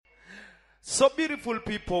So beautiful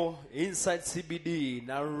people inside CBD,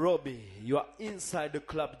 Nairobi, you are inside the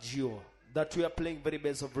Club Geo that we are playing very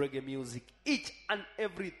best of reggae music each and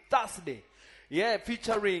every Thursday. Yeah,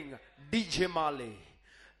 featuring DJ Mali,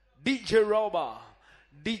 DJ Roba,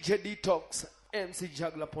 DJ Detox, MC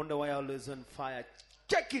Juggler Ponda Wire always on fire.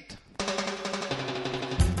 Check it!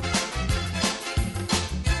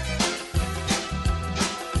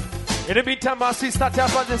 In the meantime, as we start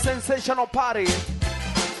up on the sensational party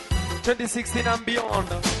 2016 and beyond,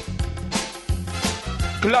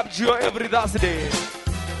 Club Geo every Thursday.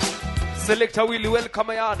 Selector Willie, welcome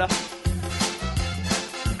Ayada.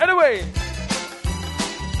 Anyway,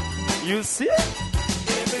 you see?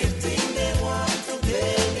 Everything they want to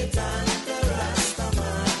blame it on the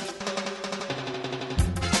Rastaman.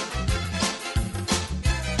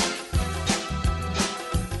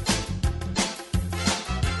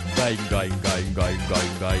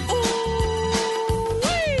 Guy.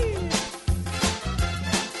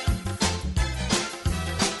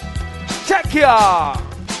 Check here.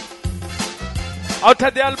 Out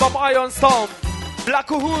of the album Iron Storm, Black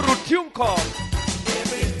Uhuru tune called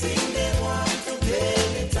Everything they want to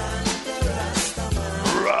blame it on the Rastaman.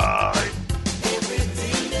 Right.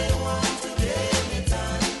 Everything they want to blame it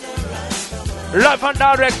on the Rastaman. Live and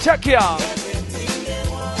direct, check here. Everything they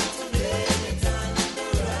want to blame it on the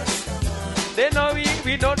Rastaman. They know we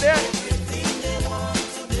know them. Everything they want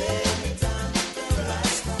to blame it on the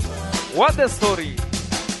Rastaman. What's the story?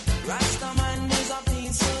 Rastaman is a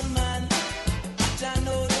peaceful man. Jah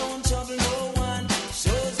know don't trouble no one.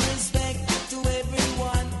 Shows respect to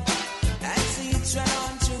everyone. As he tread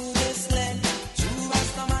on through this land. True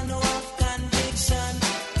Rastaman no of conviction.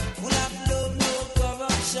 Full of love, no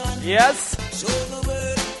corruption. Yes. Show the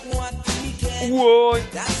world what we can. Whoa.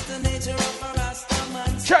 That's the nature of a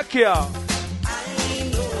Rastaman. Check here. I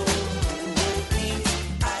know things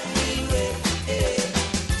I will.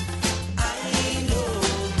 I know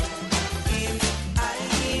things I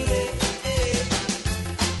will.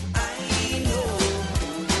 I know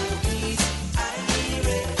things I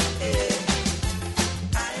will.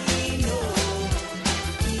 I know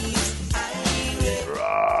things I will.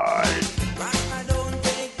 Right. Rasta don't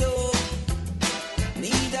take dope,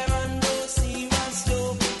 neither run no serious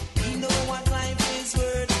dope. We know what life is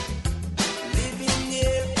worth, living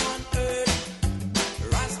here on earth.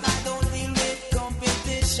 Rasta don't deal with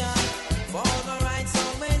competition, for the rights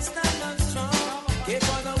always stand up strong. Care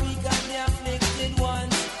for the weak and the afflicted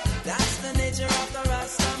ones, that's the nature of the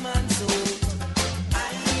Rasta man. So I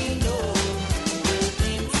know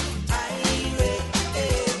things I will.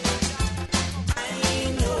 I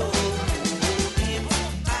know things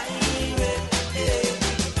I will.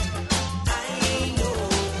 I know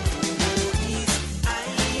these I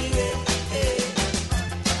will.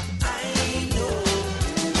 I know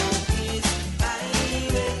these I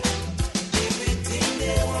will. Everything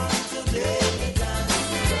they want to blame it on.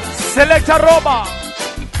 Selector Roba.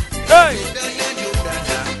 Hey.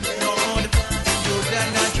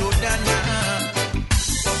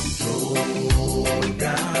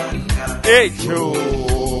 Hey, Joe.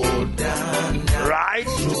 Right.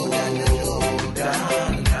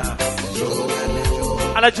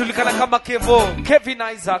 Anajulikana kama Kevo, Kevin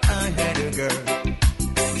Isaac. I had a girl,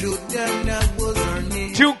 Jordana was her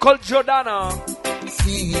name. Tune called Jordana.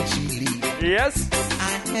 Seeing she leave, Yes. I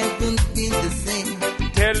haven't been the same,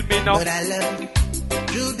 Tell me now. but I love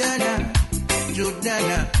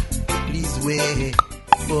Jordana, please wait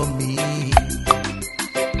for me,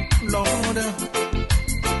 Lord.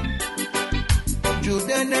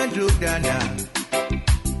 Jordana, Jordana.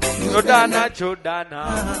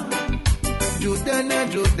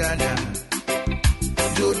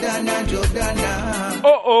 Jordana.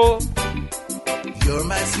 Oh. You're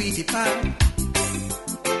my sweetie pie.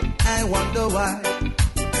 I wonder why.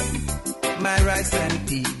 My rice and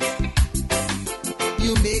peas.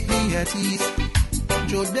 You make me at ease.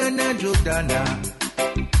 Jordana.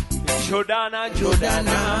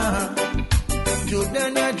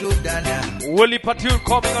 Willie Patune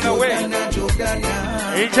coming on the way. Jordana.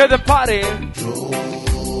 Enjoy the party.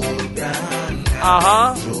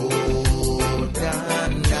 Uh-huh.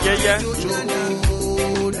 Yeah.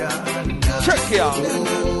 Check it out.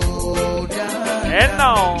 And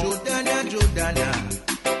now.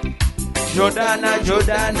 Jordana.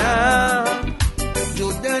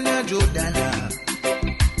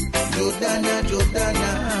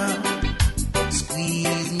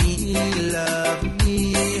 Squeeze me, love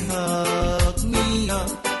me, hug me up.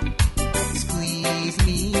 Squeeze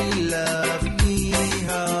me, love me,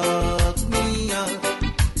 hug me up.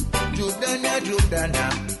 Jordana,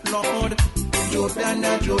 Lord.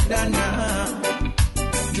 Jordana.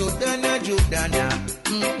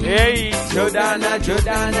 Jordana. Hey, Jordana,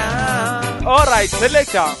 Jordana. All right,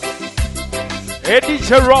 selector. Eddie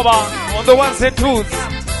Cheroba on the ones and twos.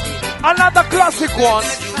 Another classic one.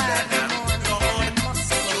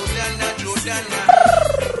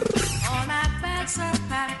 All my bags are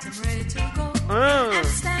packed, I'm ready to go. I'm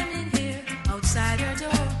standing here outside your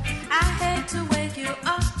door. I hate to wake you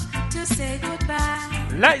up to say goodbye.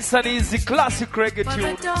 Nice and easy classic reggae But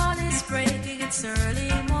tune. the dawn is breaking, it's early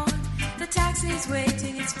morn. The taxi's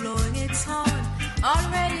waiting, it's blowing its horn.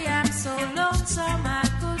 Already I'm so lonesome I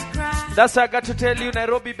could cry. That's why I got to tell you,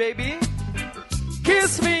 Nairobi baby.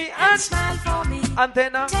 Kiss me and Smile for me.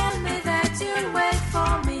 antenna. Tell me that you'll wait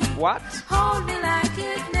for me. What? Hold me like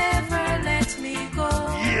you'd never let me go.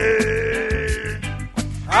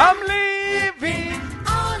 I'm leaving.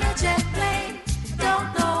 On a jet plane, don't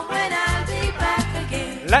know when I'll be back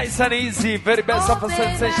again. Nice and easy, very best of a baby,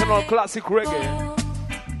 sensational I classic reggae. go.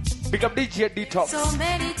 Big up DJ Detox. So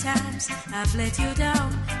many times I've let you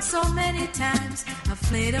down. So many times I've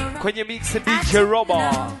played around. Kwenye mix And DJ Roba.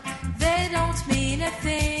 now they don't mean a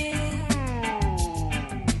thing.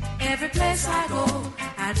 Every place I go,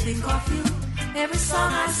 I think of you. Every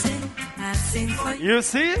song I sing for you. You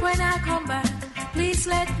see? When I come back, please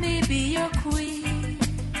let me be your queen.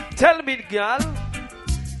 Tell me, girl.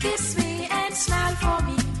 Kiss me and smile for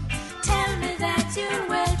me. Tell me that you'll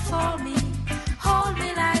wait for me. Hold me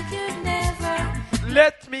like you'd never.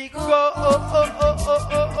 Let me go. Oh, oh, oh, oh,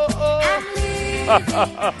 oh, oh, I'm leaving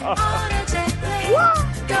on a jet plane.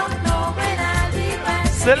 Don't know when I'll be back.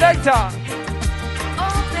 Selector.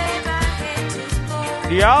 Oh, babe, I hate to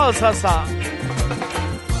go. Yao sasa.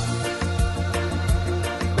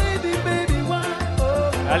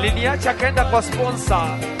 Aliniacha kaenda kwa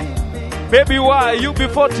sponsor. Baby why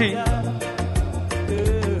UB40.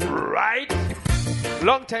 Right?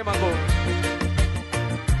 Long time ago.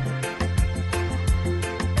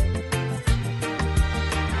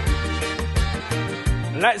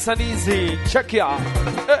 Nice and easy. Check it out.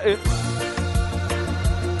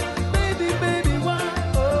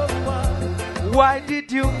 Why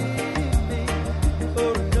did you?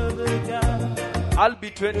 I'll be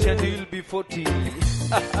 20 and you'll be 40.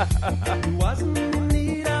 Wasn't in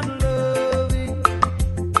need of loving,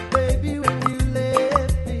 baby, when you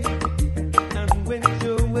left me and went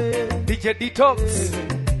your way. DJ Detox.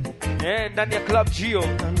 Ndani ya Club Geo.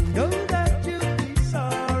 Know that you'll be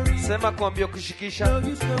sorry. Sema kuambia kushikisha. No,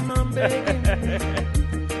 you still not begging me,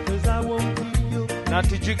 'cause I won't keep you. Na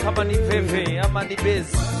tujui kama ni veve ama ni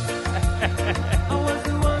bezi. I was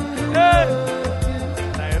the one who Hey. loved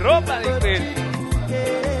you, Nairobi ni but kweli. you didn't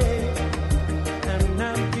care, and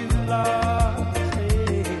now you lost me.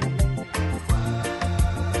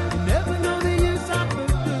 You never know the use of a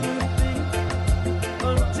good thing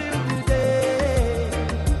until the day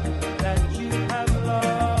that you have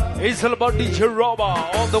lost. It's all about DJ Roba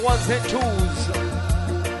on the ones and twos.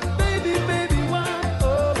 Baby, baby, why,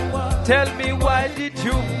 oh, why? Tell me why did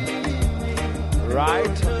you?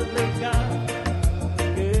 Right?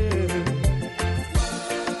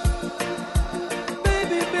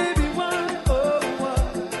 Baby, baby, why, oh,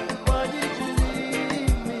 why did you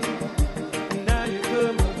leave me? Now you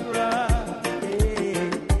come and cry.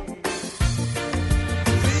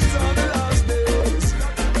 These are the last days.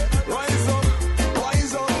 Rise up,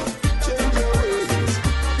 change your ways.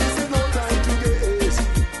 This is no time to gaze.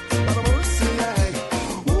 But I must say,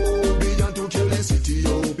 oh, beyond to kill these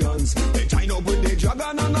Ethiopians. They tied up with the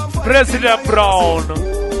dragon and a fight. President Brown.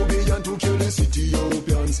 Oh, beyond to kill these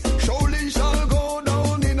Ethiopians. Surely shall go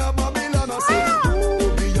down in a Babylon. I say,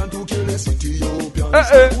 oh, beyond to kill these Ethiopians.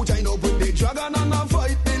 Who tied up with the dragon and a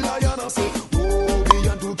fight the lion. I say, oh,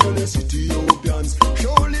 beyond to kill these Ethiopians.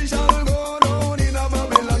 Surely shall go down in a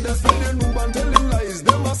Babylon. They spreading rumor and telling lies.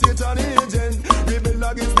 Them a Satan agent. Rebel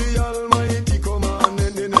against the Almighty command.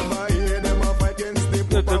 And they never hear them a fight against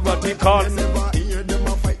the Vatican. They never hear them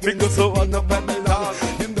a fight against Because so the on the Babylon.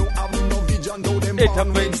 Them don't have no vision, though them It born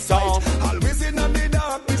a big with sight. song. Always in the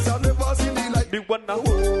darkness, I never see the light. Big one now.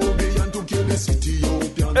 Oh, beyond to kill the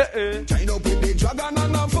Ethiopians. Tied up with the dragon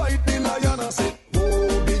and a fight the lion. I say,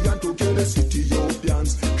 oh, beyond to kill the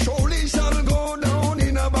Ethiopians. Surely shall go down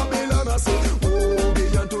in a Babylon. I say, oh,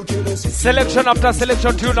 beyond to kill the Selection after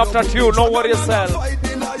selection, tune after tune. No worry yourself.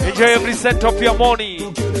 Enjoy every cent of your money.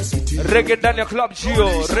 Reggae ndani ya Club Geo.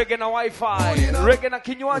 Reggae na Wi-Fi. Reggae na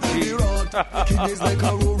kinywaji. Kidneys like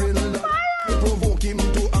a roaring lion. Provoke him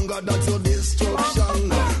to anger, that's your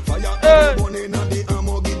destruction. Fire burning at the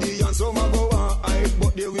Armageddon. Some a go and hide,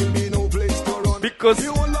 but there will be no place to run. Because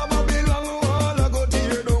The whole of Babylon wall a go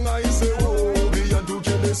tear down. I say, oh, beyond to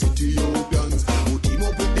kill the Ethiopians. Who team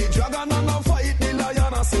up with the dragon and a fight the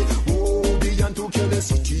lion. I say, oh,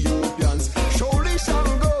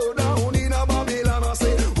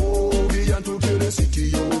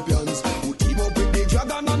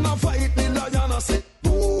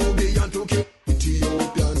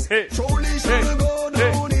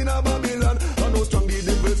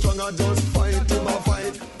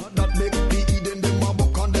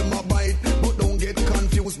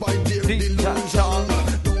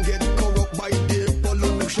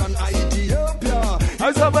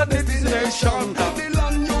 I serve a destination.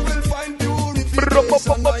 Babylon, you will find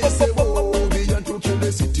purification. I say, oh, be and to kill the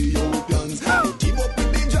Ethiopians. Team up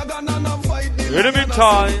with the dragon and a fight the In the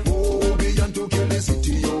meantime, oh, be and to kill the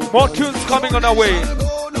Ethiopians. more tunes coming on our way.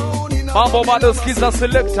 Mambo Madoski's a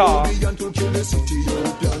selector. Be and to kill the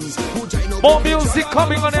Ethiopians. Who join up More with the music dragon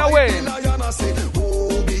coming on our way. lion, I say,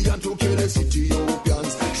 oh, be and to kill the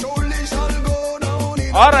Ethiopians. Surely shall go down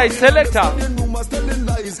in Alright, selector. the rumors telling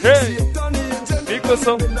lies. Hey. Satan angel Because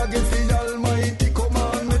of against the Almighty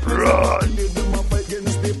commandment. Run. Hear them a fight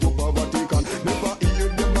against the Pope of Vatican. Never hear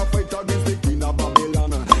them a fight against the Queen of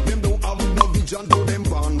Babylon. Them don't have no vision to them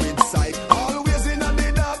born with sight. Always in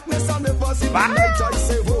the darkness and never see the light. I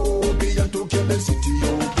say, oh, be and to kill the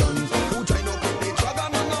Ethiopians. Who join up with the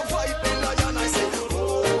dragon and a fight the lion. I say, oh,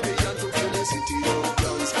 be and to kill the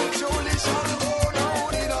Ethiopians. Surely shall go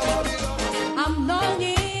down in Babylon. I'm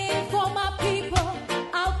longing for my people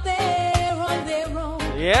out there on their own.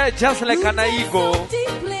 yeah, just like an So eagle.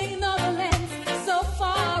 deeply in other lands, so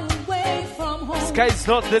far away from home. Sky is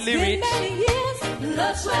not the It's been limit. many years,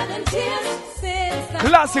 blood, sweat, and tears since that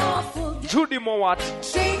Classic awful day. Judy Mowat.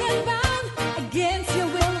 Chained and bound against your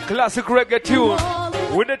will. Classic reggae tune.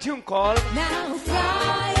 With a tune called Now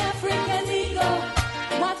fly, African eagle.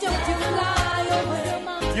 Why don't you fly over the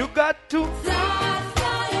mountain? You Got to. Fly,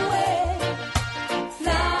 fly away.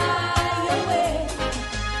 Fly away.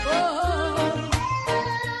 Oh.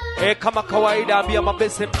 Kama kawaida ambia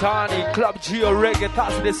mabese mtaani Club Geo Reggae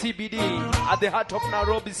Thursday CBD at the heart of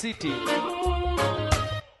Nairobi City.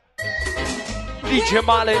 DJ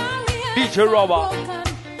Male, DJ Robber,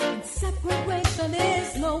 Separation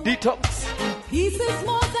is no Detox, peace is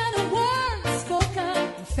more than a word spoken.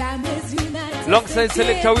 Families united. Alongside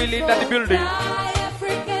Selector Willie in the building. Fly,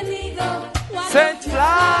 African eagle. Why Saint don't you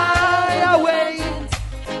fly away.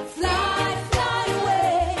 Fly, fly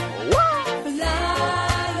away.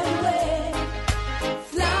 Fly away.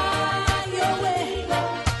 Fly away.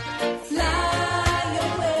 Fly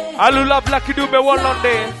away. Alula Blacky Dube one on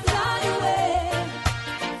day. Fly away.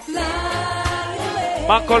 Fly away.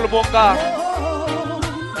 Mankol Bonga,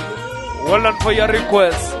 well on for your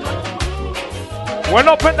request. Well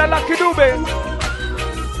open the Lucky Dube.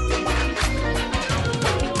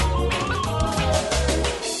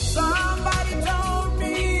 Somebody told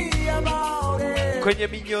me about it Kwenye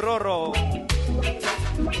minyororo,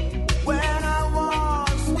 when I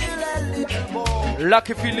was still a little boy.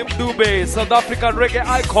 Lucky Philip Dube, South African reggae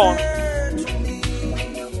icon.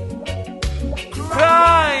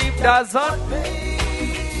 Crime doesn't.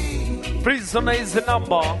 Prisoner is the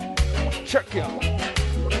number. Check it out.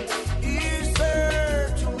 He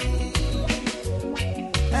said to me,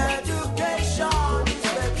 education is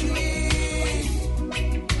the key.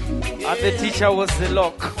 And the teacher was the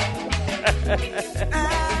lock.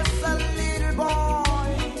 As a little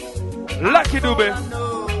boy, Lucky Dube.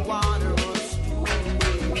 no one was true.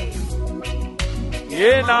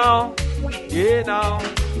 Yeah now. Yeah now.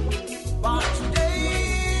 But today,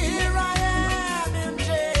 here I am in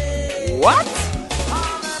jail. What?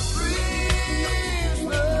 I'm a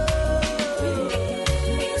prisoner.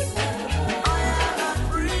 I am a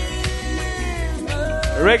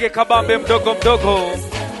prisoner. Reggae kabambe mdogo mdogo.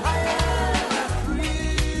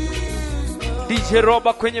 DJ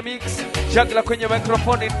Roba kwenye mix, Jagla kwenye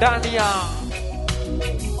microphone ndani ya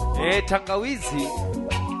tangawizi.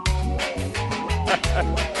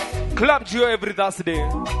 Club Geo every Thursday.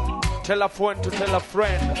 Tell a friend to tell a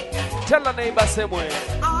friend. Tell a neighbor same way.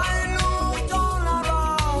 I looked all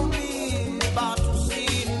around me, but to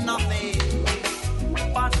see nothing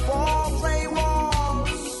but four gray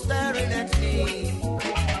walls staring at me.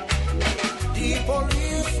 The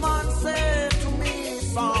policeman said to me,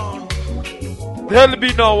 son, There'll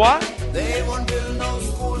be no one. they won't build no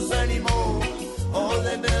schools anymore. All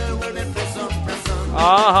they build will be prison.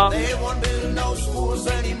 Uh-huh. They won't build no schools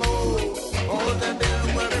anymore. All they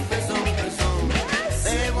build will be prison.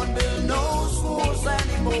 They won't build no schools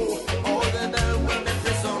anymore. All they build will be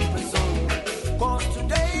prison. 'Cause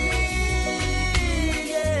today,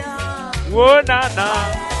 yeah, Whoa, na na. I'm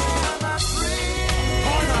a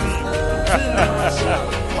prisoner.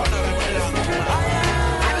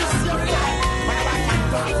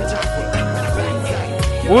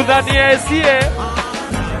 Udhanie sie.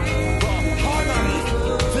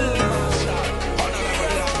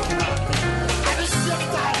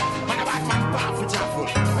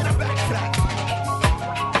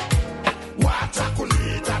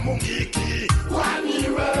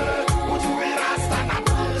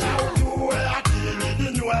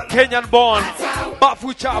 Kenyan born,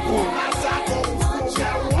 Bafu Chapu,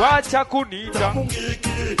 Wacha Kunita.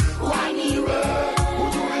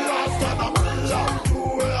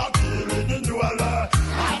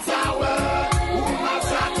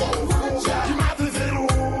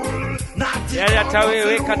 hata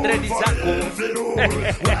wewe kadredi zako.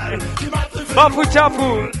 Bafu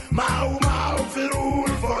chafu.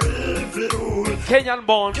 Kenyan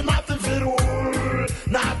born.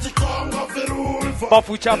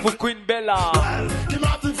 Bafu chafu Queen Bella.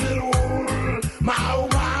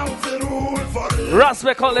 Ras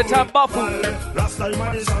we call it a Bafu.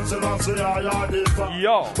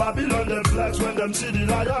 Yo. Babylon them flex when them see the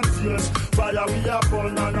lion face. Fire we are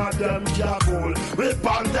born, none of them careful. We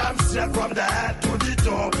pound them straight from the head to the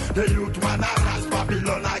toe. The youth wanna rise,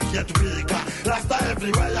 Babylon I get weaker. Rasta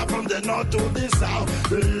everywhere from the north to the south.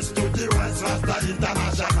 The east to the west, Rasta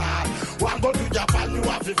international. One go to Japan, you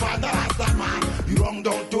have to find a Rasta man. You run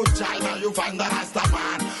down to China, you find a Rasta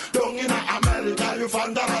man. Down in America, you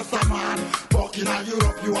find a Rasta man. Back in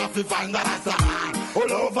Europe, you have to find a Rasta man.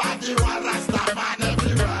 All over the world, Rasta man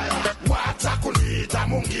everywhere. Watakulita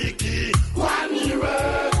mungiki waniwe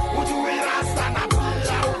utuwe Rasta na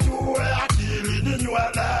pia utuwe akili ni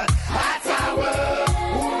nywele hatawe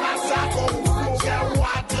unasako ukuge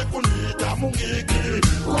watakulita mungiki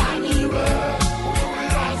waniwe utuwe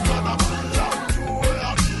Rasta na pia utuwe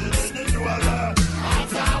akili ni nywele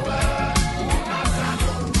hatawe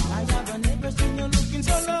unasako. I have never seen you looking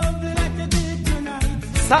so lovely like you did tonight.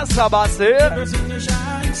 Sasa basi. Never seen you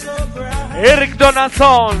shine so bright. Eric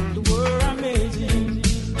Donaldson.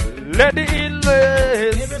 Lady in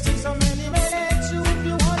lace. Never seen so many men at you if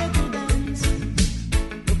you wanted to dance.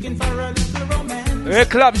 Looking for a little romance. A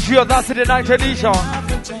club show, that's the 9th edition.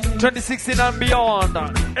 2016 and beyond. I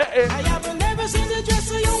have never seen the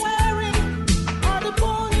dress you're wearing or the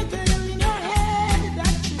ponytail in your head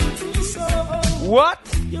that you so. What?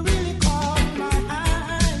 You really caught my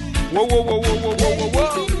eye. Whoa, whoa, whoa, whoa, whoa, whoa, whoa.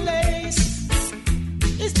 Lady in lace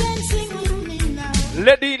is dancing with me now.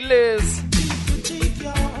 Lady in lace.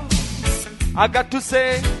 I got to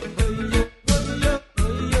say,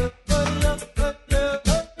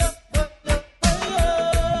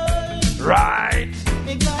 right.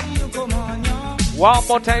 One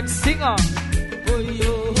more time, singer.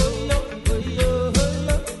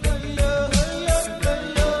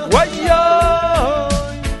 Why-yo?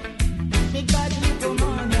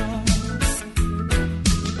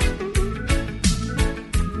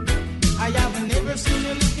 I have never seen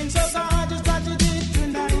you looking so gorgeous as you did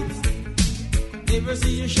tonight. Never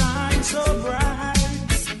see you shine so bright.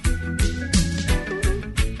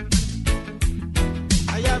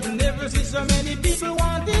 I have never seen so many people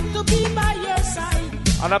wanting to be by your side.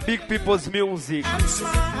 And a big people's music. And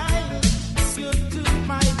smile, you took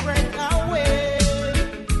my breath away.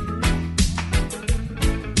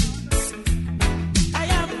 I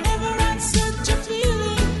have never had such a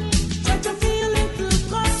feeling to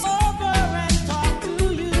come over and talk to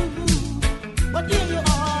you. But here you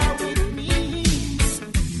are with me.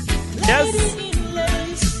 Yes. Lady in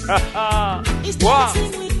lace is Wow.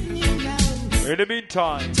 dancing with me now. In the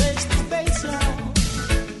meantime, Taste the bass now.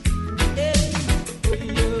 Hey.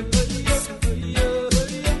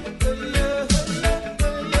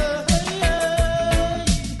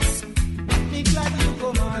 Me glad you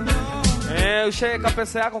come on now. ushaweka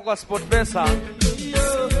pesa yako kwa SportPesa,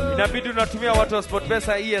 inabidi unatumia watu wa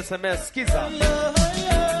SportPesa hii SMS. Sikiza.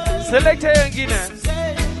 Select hiyo nyingine.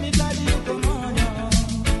 Say, me glad you come on now.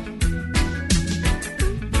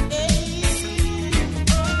 Hey.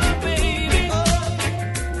 Oh, baby.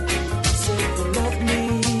 Say you love me.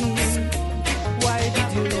 Why did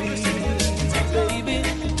you leave, baby?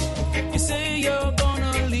 You say you're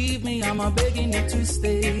gonna leave me. I'm begging you to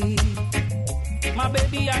stay. My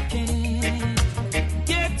baby, I can't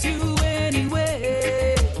get you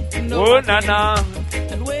anyway. No, Oh, I can't. nana.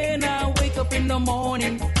 And when I wake up in the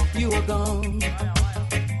morning, you are gone.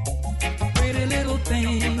 Pretty little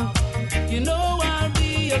thing, you know I'll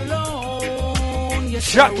be alone. Yes,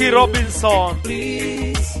 I Jackie will. Robinson.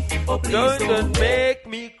 Please, oh please Don't make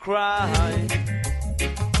me cry.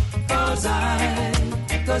 cause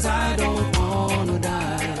I don't wanna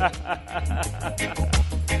die.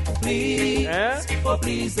 Please, oh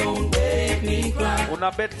please don't make me cry.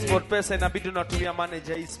 Una bet SportPesa, inabidi unatumia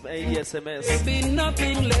manager hii SMS. There'll be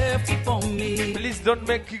nothing left for me. Please don't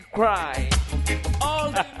make you cry.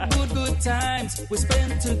 All the good times we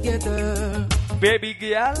spent together. Baby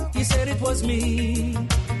girl. He said it was me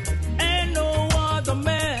and no other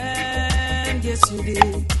man. Yes, you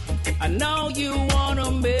did. And now you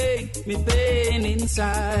wanna make me pain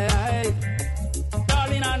inside.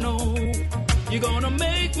 Darling, I know you're gonna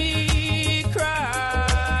make me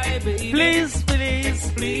cry, baby. Please,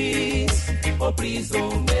 please. Please, oh please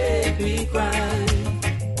don't make me cry.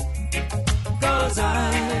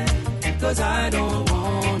 Cause I don't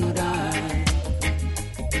wanna die.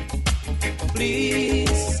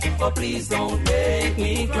 Please, oh please don't make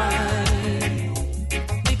me cry.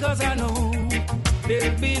 Because I know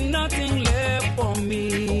there'll be nothing left for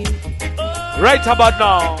me. Oh, right about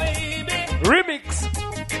now, baby. remix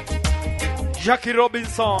Jackie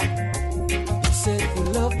Robinson. Said you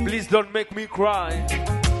love me. Please don't make me cry.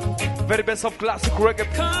 Very best of classic reggae,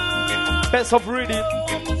 Come, best of rhythm,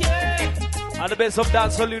 yeah. and the best of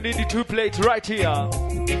dance. All you need to play it right here.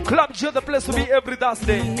 Club Joe, the place to be every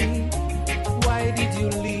Thursday. Why did you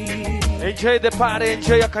leave? Enjoy the party,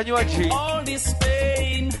 enjoy your kanywaji. All this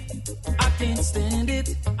pain, I can't stand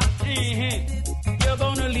it. You're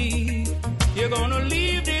gonna leave. You're gonna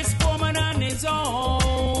leave this woman on his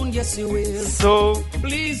own. Yes, you will. So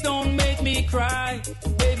Please don't make me cry.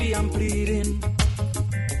 Baby, I'm pleading.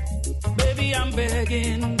 Baby, I'm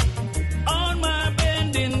begging. On my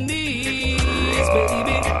bending knees,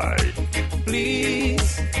 baby.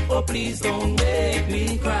 Please, oh please don't make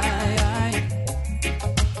me cry.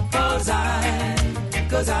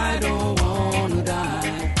 Cause I don't wanna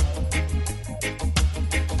die.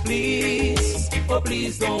 Please, oh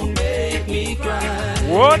please don't make me cry.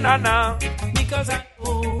 whoa, nana. Because I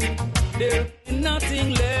know there'll be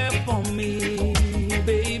nothing left for me,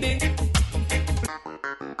 baby.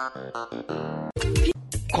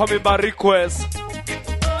 Coming by request,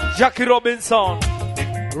 Jackie Robinson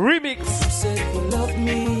remix. Said you love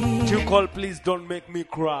me, To call, please don't make me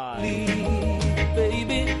cry.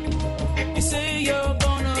 baby. You say you're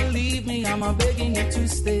gonna leave me, I'm begging you to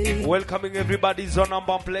stay. Welcoming everybody's on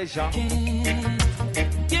Number Pleasure.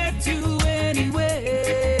 Can't get you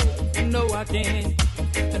anyway. No, I can't.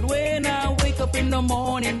 And when I wake up in the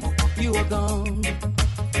morning, you are gone.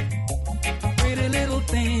 Pretty little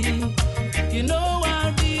thing, you know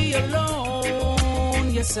I'll be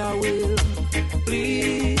alone. Yes, I will.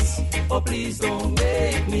 Please, oh please don't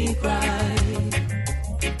make me cry.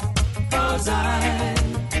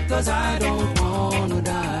 Cause I don't wanna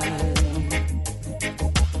die.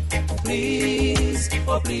 Please,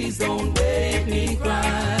 oh please don't make me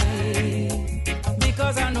cry.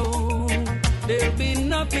 Because I know there'll be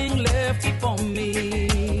nothing left for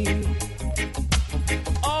me.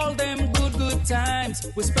 All them good times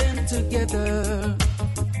we spent together.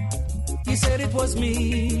 You said it was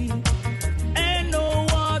me and no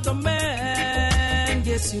other man.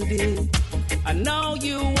 Yes, you did. And now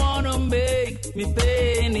you wanna make me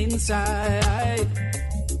pain inside.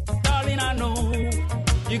 Darling, I know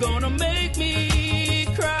you're gonna make me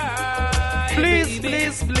cry. Please, baby.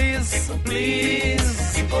 please, please,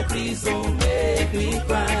 Please, oh please don't make me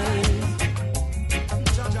cry.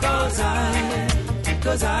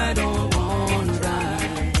 Cause I don't wanna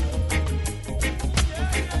die.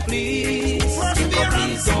 Please, oh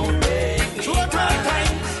please don't make me cry.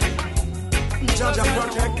 Jaja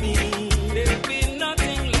protect me. There'll be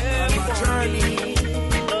nothing left My for journey. me.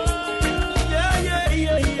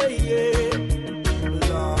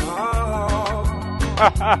 Lord,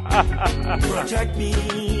 protect me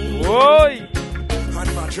Oi,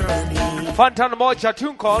 on my journey. Fantan Moja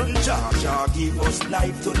tune call. Jaja, give us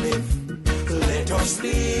life to live. Let us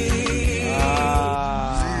live.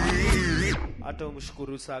 Hata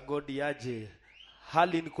umshukuru saa godi aje.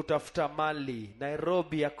 Hali ni kutafuta mali.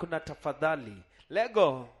 Nairobi hakuna tafadhali.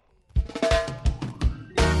 Lego.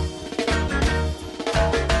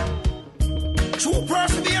 True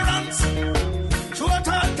perseverance. True at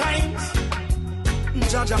all times.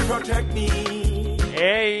 Jaja, protect me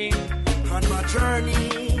Hey, on my journey.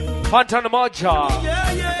 Fantan Moja.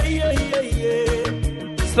 Yeah.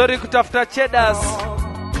 Story kutafuta chedas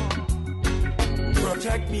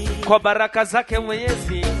Protect me. kwa baraka zake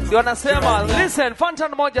Mwenyezi. Ndio anasema, listen,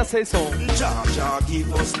 Fantan Moja say so. Jaja,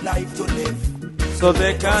 give us life to live. So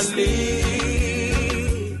they can live.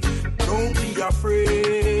 Live. Don't be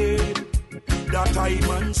afraid that I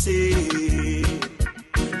man say.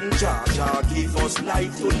 Jaja, give us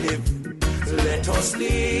life to live. Let us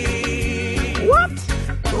live. What?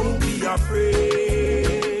 Don't be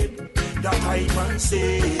afraid that I man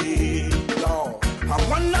say. Lord, and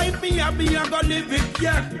one life me a be a go live it,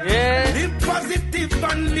 yeah. Yeah. Live positive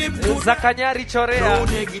and live good. Zakanyari No Chorea.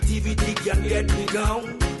 negativity can get me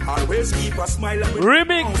down. Always keep a smile and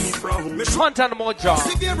Remix. me Fantan Moja.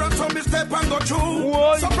 perseverance on me step and go through.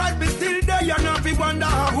 Why? Surprise me still there, you know fi wonder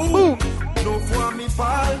who. Boom. No for me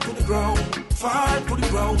fall to the ground, fall to the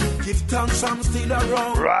ground. Give thanks I'm still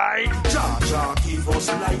around. Right. Jaja, give us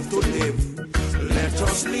life to live. Let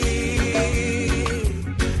us live.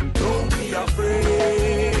 Don't be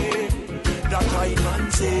afraid that I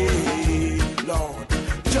man say, Lord.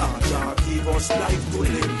 Jaja, give us life to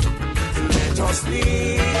live. Let us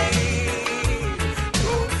live.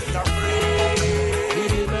 Don't be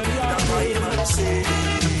afraid that I man say,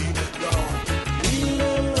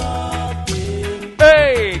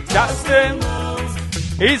 them.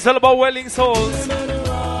 It's all about welling souls.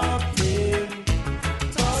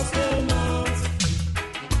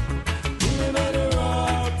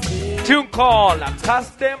 Tune call,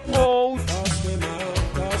 cast them out.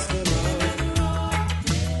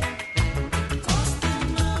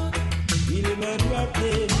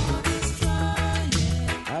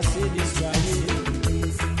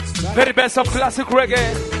 Very best of classic reggae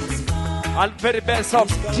and very best of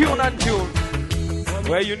tune and tune.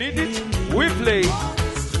 Where you need it, we play.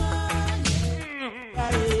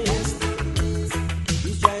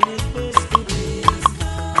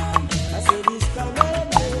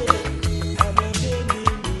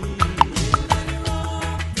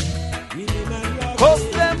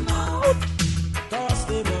 Coast them out.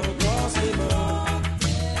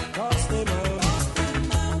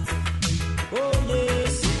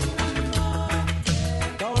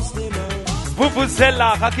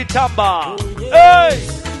 Vuvuzela kakitamba. Hey!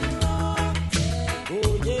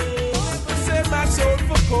 Send my soul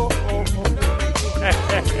for gold.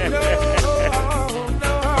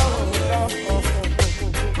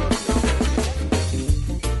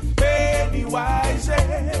 Pennywise,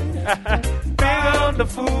 Big on the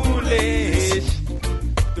foolish.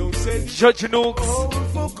 don't send Judge Nooks.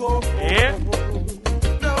 for gold. Yeah?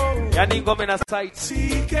 No, Yani ngome na site.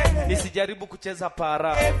 seek it. Nisijaribu kucheza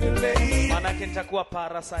para. Manake nitakuwa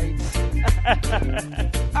parasite.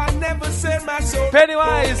 I never send my soul.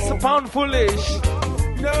 Pennywise, pound foolish.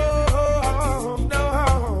 No,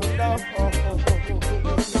 no, no.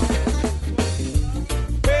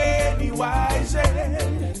 Pennywise,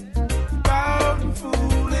 bound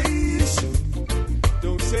foolish.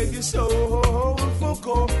 Don't sell your soul for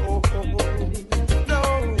gold. No,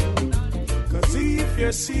 'cause if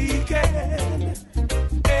you're seeking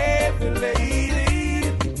every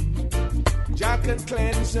lady, Jack can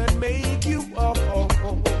cleanse and make you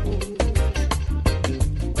whole.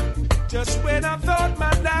 Just when I thought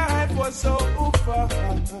my life was over,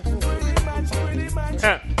 pretty much,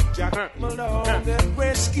 Jack came along and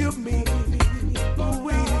rescued me.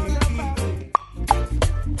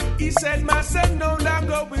 He said, my son, no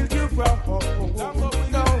longer will you roam.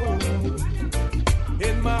 No,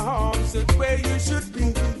 in my arms is where you should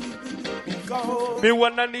be. Go, Me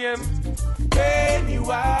wanna name.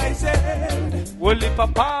 Pennywise, Will if a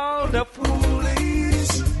pound of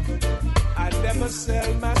foolish. I never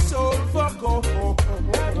sell my soul for gold.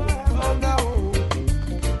 Oh no,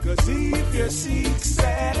 'cause if you seek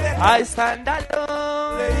sad I stand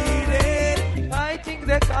alone. lady, I think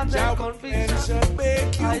they can't Jah have will conviction.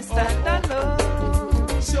 make you I stand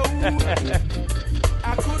alone. so.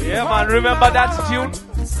 I couldn't Yeah, man, remember that hold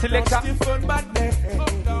tune? Selector. different bad name.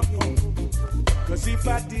 'Cause if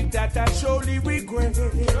I did that, I'd surely regret.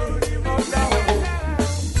 Oh no.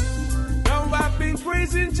 Now I've been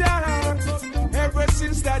praising Jah ever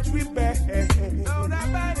since that we met.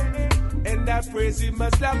 And I praise him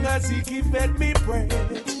as long as he keepeth me breath.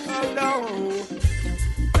 Oh no.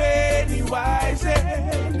 Pennywise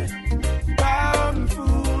and bound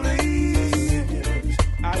foolish.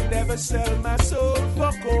 I'll never sell my soul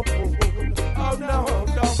for gold. Oh no,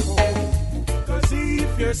 no. 'Cause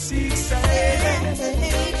if you seek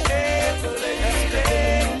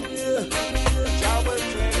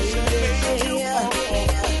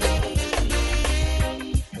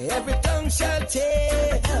Every tongue shall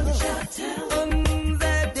tell on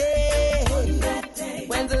that day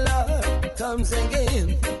when the Lord comes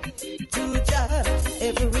again to judge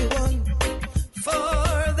everyone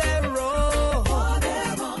for their wrong.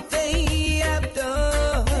 They have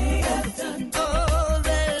done all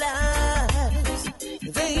their lives.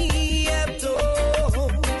 They have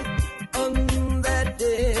told on that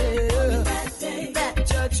day, that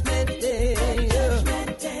judgment day.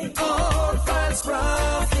 All false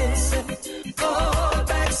prophets, all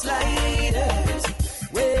backsliders,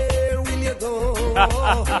 where will you go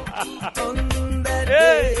on that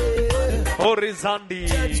day? Horizandi.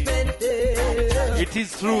 Judgment day. It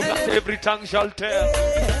is true that every tongue shall tell.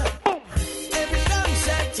 Every tongue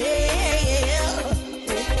shall tell.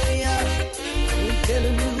 I'm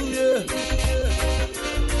telling you.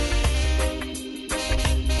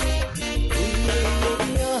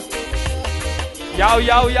 Yow,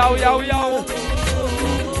 yow, yow, yow, yow.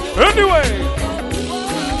 Anyway.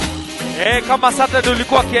 Kama Saturday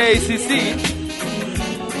ulikuwa KICC.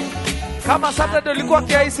 Kama Saturday ulikuwa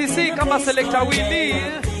KICC, kama Selector Willy.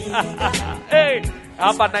 Hey,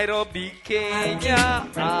 hapa Nairobi, Kenya.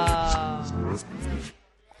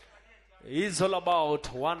 is all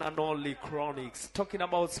about one and only Chronics. Talking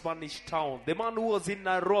about Spanish Town. The man who was in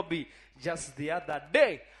Nairobi just the other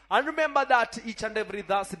day. And remember that each and every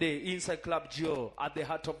Thursday inside Club Geo at the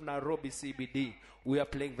heart of Nairobi CBD, we are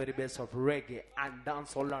playing very best of reggae and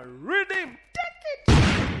dancehall and rhythm. Take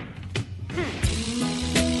it!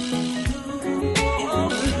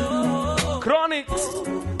 Chronics.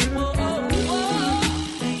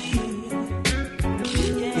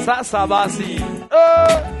 Sasa basi.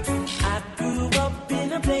 I grew up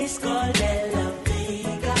in a place called La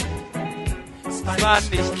Vega.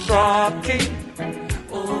 Spanish talking.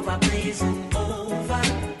 Over blazing over.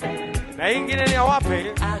 Na ingine ni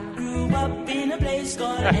wapi? I grew up in a place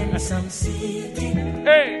called Ensom City.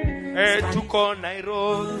 Hey, tuko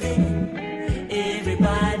Nairobi.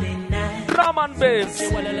 Everybody nice. Drum and bass.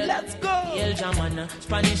 Let's go. El Jamana,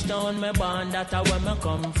 Spanish Town, me born, that's where me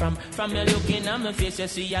come from. From me looking at my face, you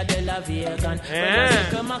see a De La Vegan.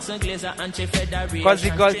 Max and Glazer and Chief Federation.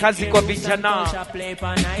 Kazi kwa vijana.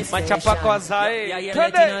 Machapa kwa zae. Yeah,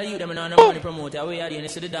 letting you them on a money promoter. We are the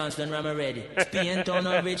to the dance, then I'm ready. Spain Town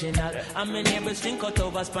original. I'm in neighbors drink out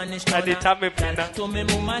over Spanish Town. To me,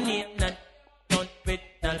 mama name, not original.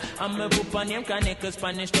 I'm a Bupa name, Kaneka,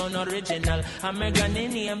 Spanish Town original. I'm a granny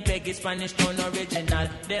name, Peggy, Spanish Town original.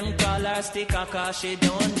 Them call her sticker, cause she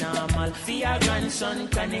don't normal. For your grandson,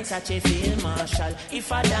 Kaneka, she feel marshal.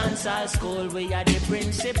 If I dance at school, we are the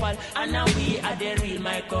principal. And now we are the real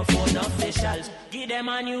microphone officials. Give them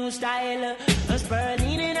a new style. A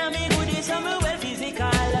spurling in a me goodies, I'm well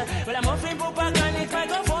physical. Well, I'm offering Bupa, Kaneka,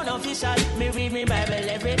 microphone official. Me read me Bible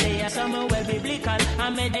every day, I'm well biblical. I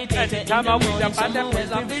meditate in the morning, somewhere.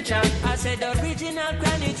 I said the original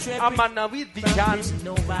Granite Strip. I'm on with the chance.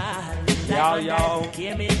 Yo, yo.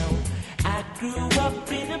 I grew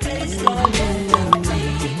up in a place called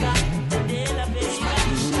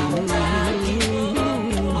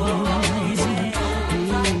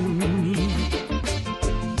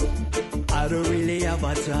I don't really have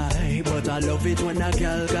a type, but I love it when a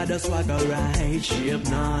girl got a swagger right. Shape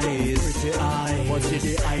nice, pretty eye, but see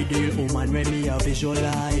the ideal woman when me a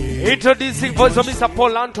visualize. Introducing voice of Mr.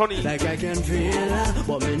 Paul Anthony. Like I can feel her,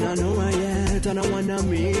 but me not know her yet, and I wanna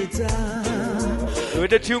meet her. With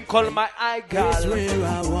the tune called My Eye Girl. That's where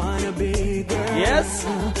I wanna be, girl. Yes.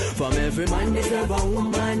 From every man deserve a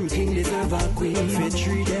woman, king deserve a queen. If you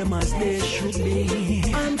treat them as they should be.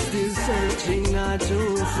 I'm still searching hard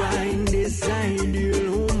to find this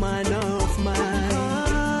ideal woman of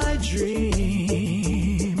my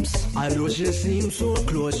dreams. Although she seems so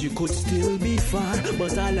close, she could still be far.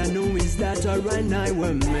 But all I know is that her and I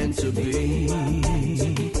were meant to be.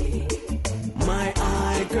 My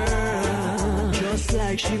eye girl, just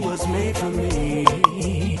like she was made for me.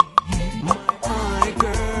 My eye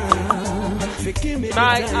girl, forgive me.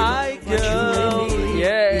 My eye girl,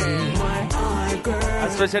 yeah. My eye girl, a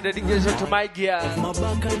special dedication to my girl. my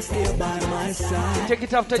back and stay by my side. Take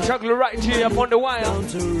it after juggler right here upon the wire. Down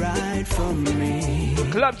to ride for me.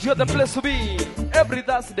 Club Geo, the place to be every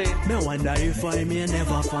Thursday. Me wonder if I may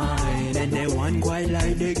never find anyone quite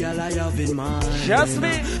like the girl I have in mind.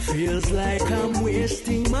 Jasmine. Feels like I'm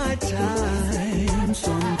wasting my time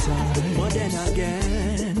sometimes. But then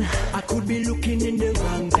again, I could be looking in the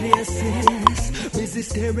wrong places, busy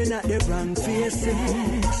staring at the wrong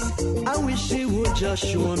faces. I wish she would just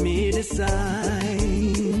show me the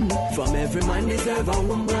sign. From every man deserve a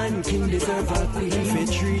woman, king deserve a queen. If you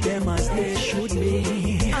treat them as they should be.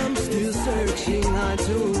 I'm still searching hard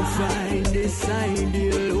to find this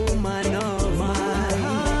ideal woman of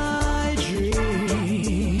my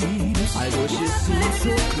dreams. Although she seems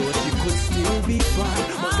so close, she could still be far.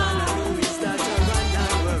 But all I know is that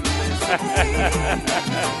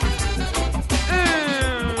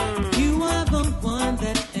You are the one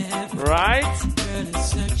that every Right? girl is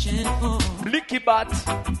searching for. Blicky Bat.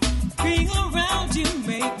 Being around you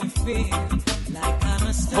make me feel like I'm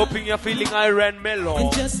a star. Hoping you're feeling Iron Mellow.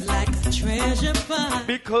 And just like a treasure find,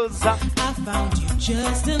 Because I found you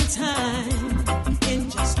just in time. In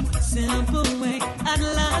just one simple way, I'd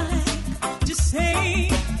like to say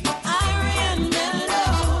Iron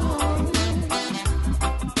Mellow.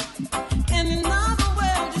 And in other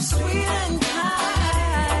words, you're sweet and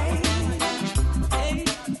kind. Hey,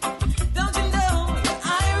 don't you know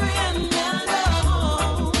Iron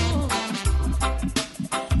Mellow?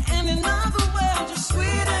 And in other words, you're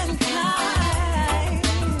sweet and kind.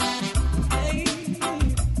 Hey,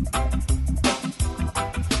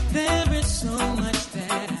 there is so much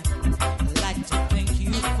that I'd like to thank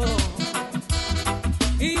you for.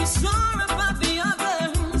 You're sorry about the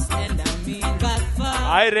others, and I mean by far.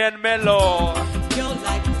 Iron Mellow. You're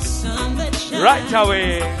like the sun that shines. Right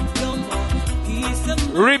away. You're more than a piece of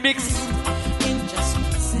Remix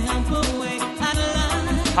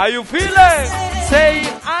How you feeling? Say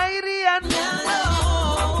Irie and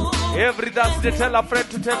every Thursday tell a friend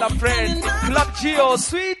to tell a friend. Club Geo,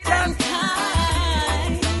 sweet and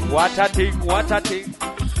what a thing, what a thing.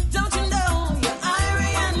 Don't you know you're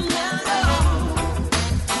irie and mellow?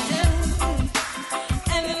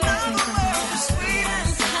 And in other words, sweet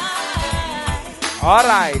and kind. All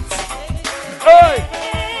right. Hey.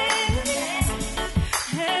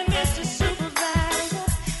 Hey, Mr. Supervisor,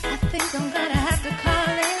 I think I'm gonna have to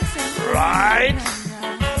call in some. Right.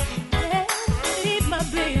 Leave my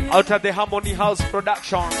baby. Out of the Harmony House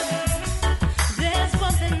production. There's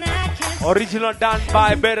something I can't Original done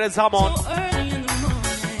by Berez Hammond. so early in the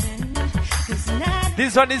morning. 'Cause not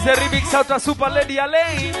This one is a remix out of Super Lady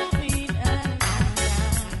Alain.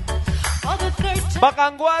 for the third time.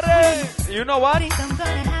 Bakangware. You know I what? think I'm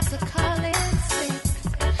gonna have to call in sick.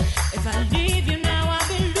 If I leave you now, I'll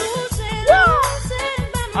be losing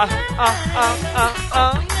my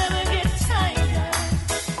mind. We never get tired,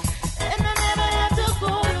 and I never have to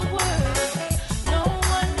go to work. No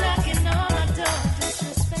one knocking on my door,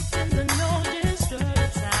 disrespecting the no disturb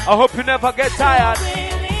sign. I hope you never get tired.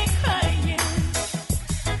 Baby crying,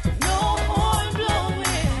 no horn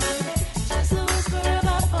blowing, just a whisper of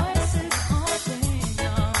our voices all day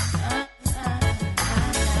long.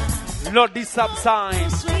 Not this sub sign.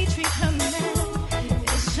 Sweet treat her man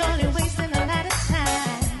is surely wasting a lot of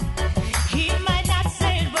time. He might not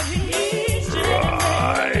say it, but he needs to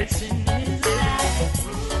admit it's in his life.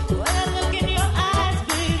 When I look in your eyes,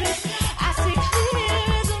 baby, I see clear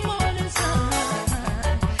as the morning sun.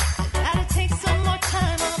 I gotta take some more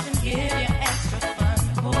time off and give you extra fun.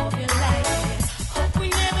 Hope you like it. Hope we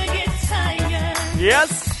never get tired.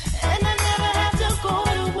 Yes. And I never have to go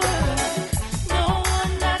to work. No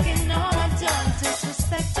one knocking on my door,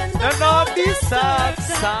 disrespecting the And not this sub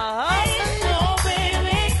sign. Ain't no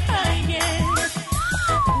baby crying,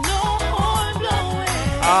 no horn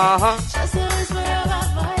blowing, just a whisper of our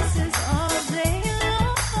voices all day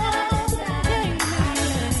long.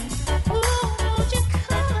 Ooh, won't you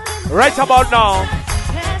come? Right about now.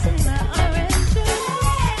 Pass me my orange juice.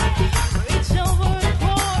 Reach over and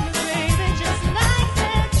pour me, baby, just like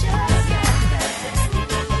that, just like that.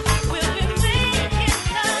 We'll be making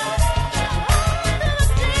love all the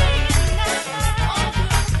day and night.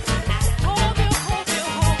 I hope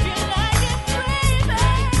you like it,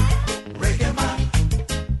 baby. Reggae man,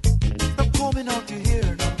 stop coming out to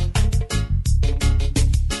here now.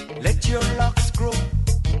 Let your locks grow,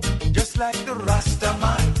 just like the Rasta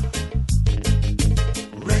man.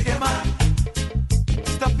 Reggae man,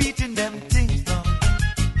 stop eating them things now.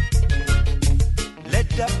 Let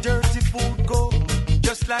that dirty food go,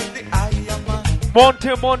 just like the Iron man.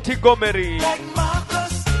 Montgomery. Like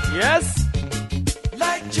Marcus, Yes.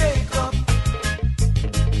 like Jacob,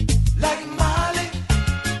 like Mali,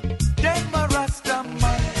 then my Rasta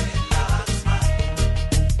man.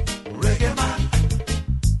 Reggae man,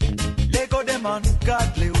 let go them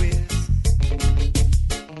ungodly ways.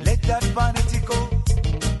 Let that vanity go,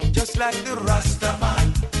 just like the Rasta man.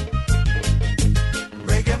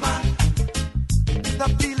 Reggae man,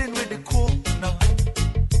 stop dealing with the coke now.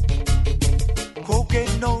 Coke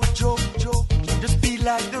ain't no joke. Just be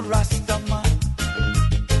like the Rasta man.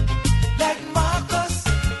 Like Marcus,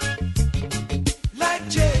 like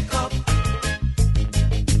Jacob,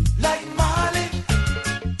 like Mali,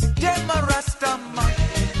 then my Rasta man.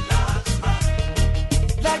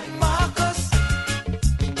 Like Marcus,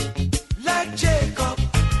 like Jacob,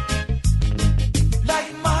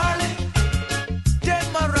 like Mali, then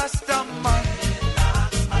my Rasta man.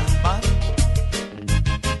 Man.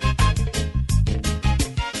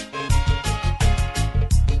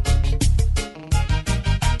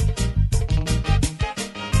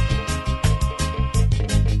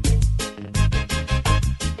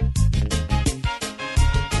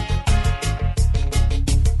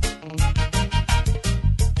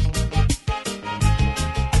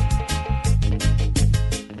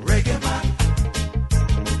 Reggae man,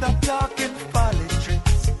 stop talking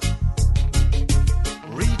politics.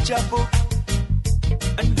 Reach a book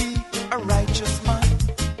and be a righteous man.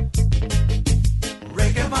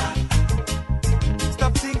 Reggae man,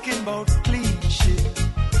 stop thinking about clean shit.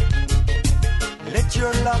 Let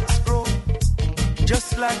your locks grow,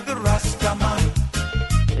 just like the Rasta man.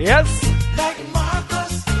 Yes. Like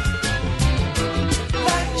Marcus,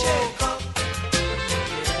 like Jacob,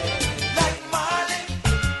 like Mali,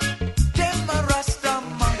 them a Rasta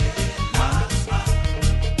man.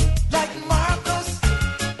 Like Marcus,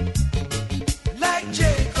 like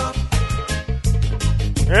Jacob,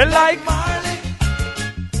 Like Mali,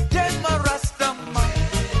 them a Rasta man.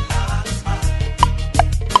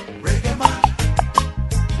 Reggae man,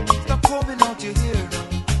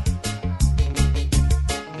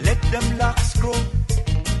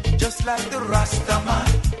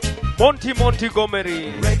 Monty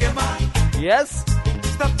Montgomery. Reggae man, Yes,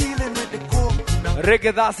 stop dealing with the coke. Now,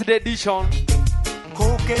 Reggae Thursday edition.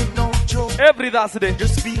 coke ain't no joke. Every Thursday.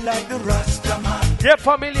 Just feel like the Rasta man. Get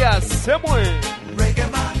familiar, same way. Reggae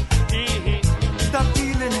man, stop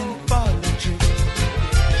dealing in politics.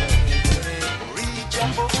 Reach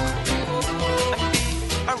up and be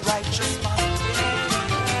a righteous man.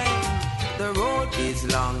 The road is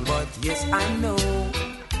long, but yes, I know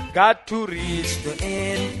Got to reach. the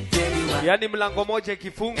end. Tell you what, Yani mlango moja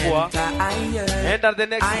ikifungwa, I enter the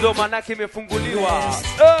next door manake imefunguliwa.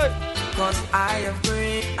 Hey, cause I have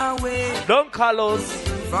prayed away Don Carlos,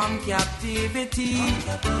 from captivity.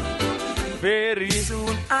 very.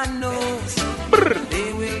 Soon I know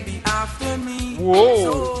they will be after me. Whoa.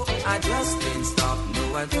 So I just can't stop.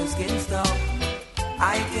 No, I just can't stop.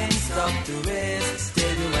 I can't stop to rest.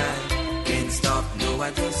 Tell you I can't stop. No,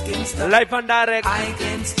 I just can't stop. Live and direct. I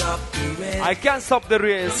can't stop to rest. I can't stop the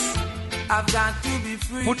race. I've got to be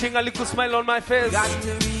free. Putting a little smile on my face. Got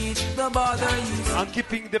to reach the border. I'm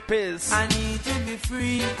keeping the pace. I need to be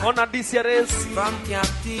free On a this year race. from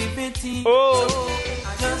captivity. Oh. So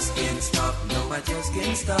I just can't stop. No, I just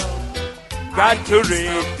can't stop. Got to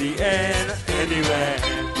reach the end anyway.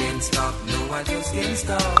 Can't stop. No, I just can't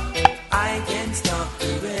stop. I can't stop to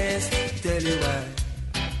rest. Tell you why.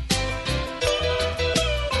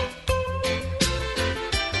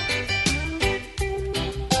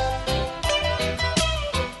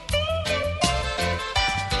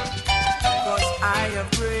 Cause I have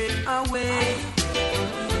prayed away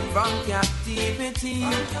from captivity.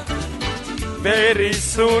 Very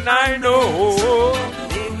soon I know.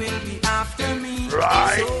 They will be after me.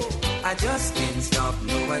 Right. So I just can't stop.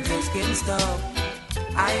 No, I just can't stop.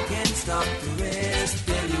 I can't stop to rest.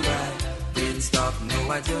 Tell you why. Can't stop.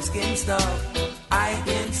 No, I just can't stop. I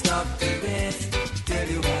can't stop to rest. Tell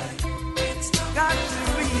you why. Can't stop. Got to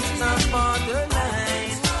reach the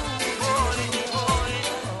borderline.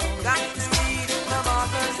 Got to reach the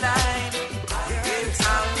borderline. It's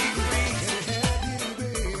how we reach.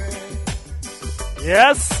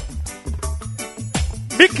 Yes.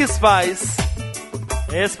 Mickey Spice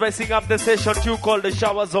is spicing up the session 2 called the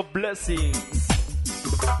Showers of Blessings.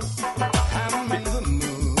 I'm in the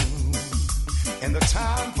mood, and the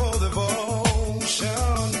time for devotion.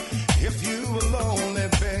 If you were lonely,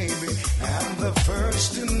 baby, I'm the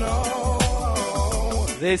first to know.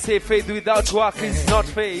 They say faith without work is not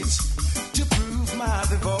faith. To prove my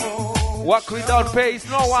devotion, Work without pay is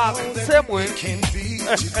no work. Same way. can be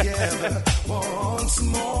together once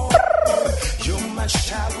more. You're my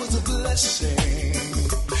showers of blessing,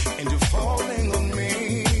 and you're falling on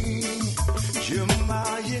me. You're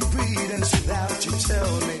my ingredients. Without you,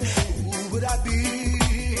 tell me, who would I be?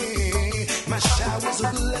 My showers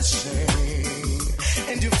of blessing,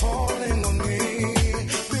 and you're falling on me.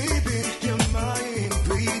 Baby, you're my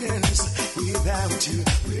ingredients. Without you,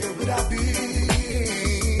 where would I be?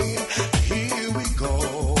 Here we go,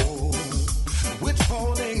 with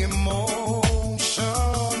falling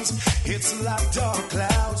emotions. It's like dark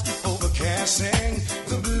clouds overcasting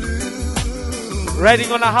the blue.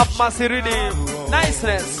 Riding on a half massy rhythm.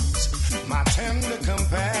 Niceness. My tender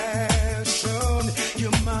compassion,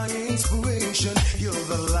 you're my inspiration. You're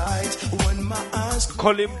the light when my eyes close.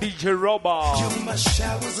 Call him DJ Robert. You're my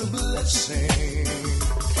showers of blessing,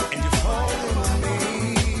 and you're falling on me.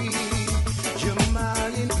 You're my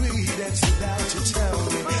ingredients. Without you, tell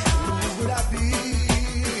me, who would I be?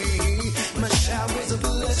 My showers of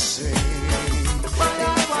blessing.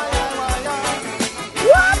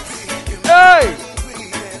 Hey!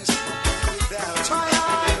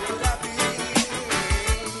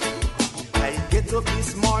 I get up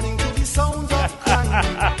this morning to the sounds of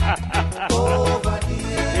crying over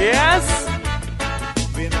here. Yes!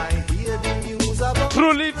 When I hear the news about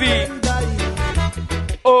True living. them dying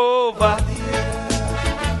Over. here,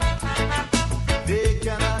 they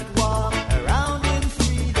cannot walk around in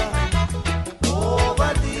freedom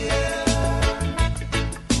over there.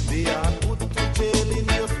 They are put to jail in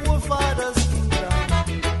your forefathers' kingdom.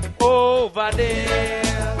 Over there.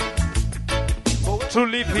 True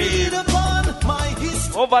Read living. upon my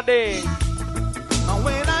history, Over there. and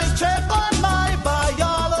when I check on my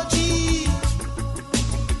biology,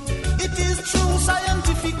 it is true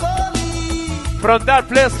scientifically. From that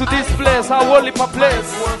place to this place, our holy place. My Yeah.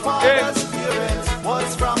 forefathers' parents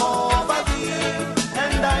was from over there,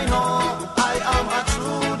 and I know I am a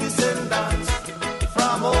true descendant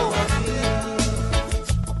from over there.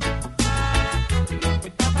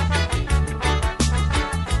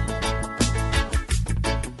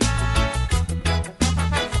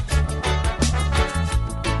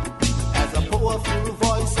 As a powerful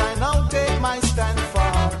voice, I now take my stand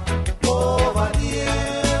for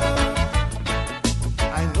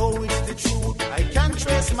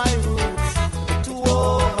trace my roots to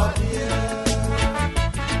over there.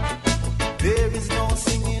 There is no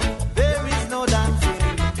singing, there is no dancing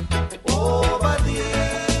over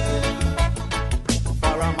there.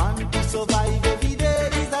 For a man to survive every day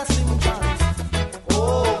is a slim chance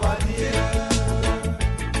over there.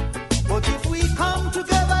 But if we come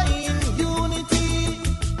together in unity,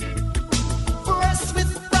 press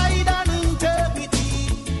with pride and integrity,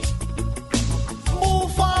 move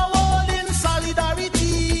forward in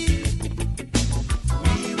solidarity,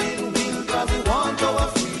 we will win 'cause we want our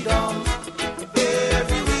freedom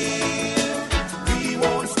everywhere. We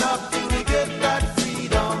won't stop till we get that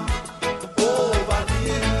freedom over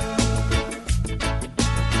there.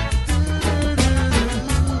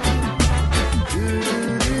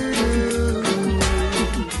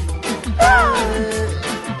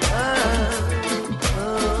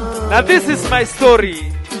 Now this is my story.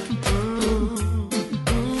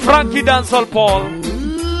 Frankie Dancehall Paul.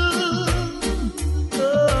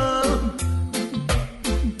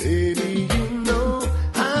 Baby, you know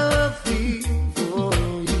how I feel for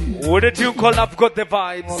you. With a tune called I've Got the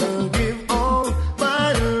Vibes. I'll give all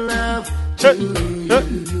my love Hey, to hey,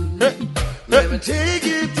 hey, Let me take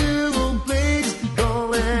you to a place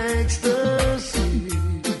called ecstasy.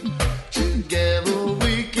 Together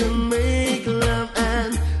we can make love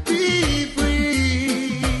and be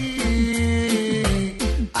free.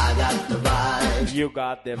 I got the vibes, You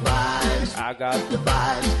got the vibes, I got the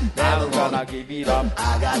vibes. I'm Never gonna gonna. give it up. I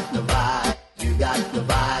got the vibe, you got the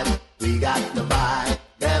vibe, we got the vibe.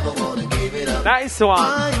 Never gonna give it up. Nice one.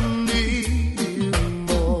 I need you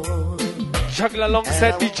more. Juggling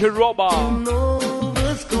alongside DJ Robber. Know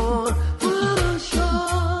the score for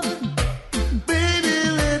sure. Baby,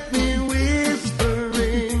 let me whisper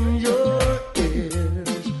in your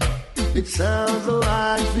ears. It sounds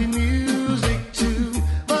like the music to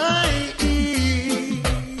my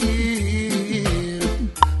ear.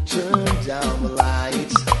 Turn down the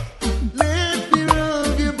lights. Let me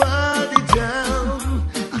rub your body down.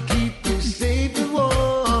 I'll keep you safe and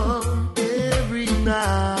warm every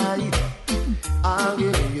night. I'll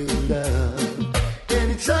give you love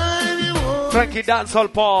anytime you want. Frankie Dancehall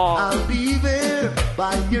Paul. I'll be there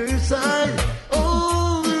by your side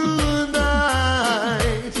all through the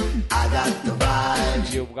night. I got the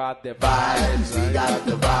vibes, You got the vibes. we got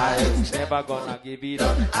the vibes. Never gonna give it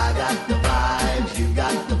up. I got the vibes, you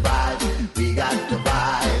got the vibes, we got the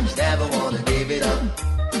vibes. Never wanna give it up.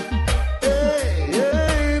 Hey,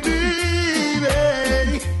 hey,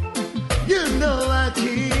 baby, you know I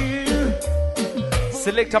care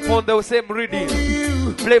Select upon the same reading. for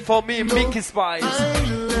you. Play for me, Mickey Spice. I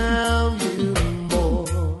love you more.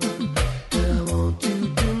 I want you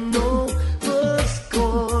to know the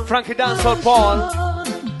score. Frankie Dancehall Paul.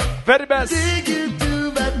 Very best. Take you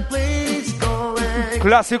to that place called ecstasy.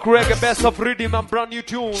 Classic reggae, best of rhythm and brand new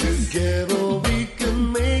tunes. Together we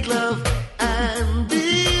can make love and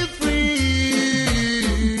be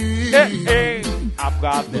free. Hey, hey. I've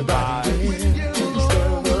got the vibes.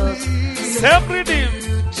 Same rhythm.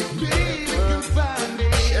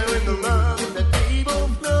 Sharing the love that we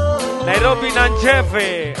both know. Nairobi and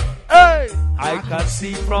Jeffy. Hey. I can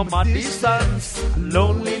see from a distance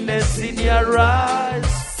loneliness in your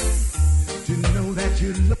eyes. To know that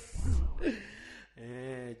you love.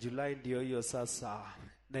 July ndio hiyo sasa.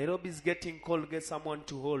 Nairobi is getting cold. Get someone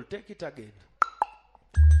to hold. Take it again.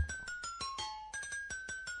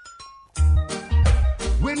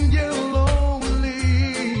 When you're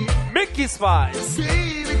lonely, Mickey Spice.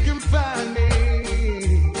 baby can find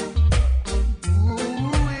me.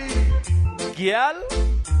 Ooh-wee. Girl.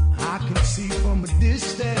 I can see from a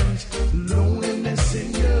distance loneliness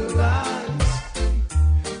in your eyes.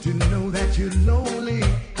 To know that you're lonely,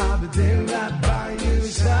 I'll be there right by your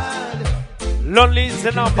side. Lonely is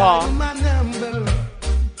the Dial number. my number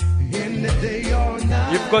in the day or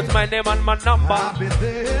night. You've got my name and my number. I'll be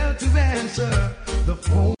there to answer the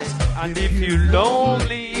phone. And if you're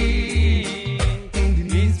lonely,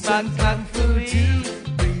 it's my time for me.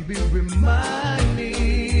 Baby, remind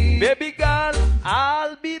me. Baby girl,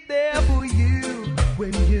 I'll be there. For you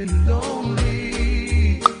when you're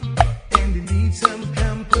lonely and you need some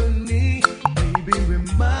company, baby,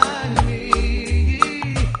 remind me,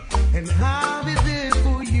 and I'll be there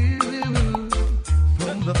for you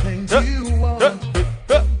from the things you want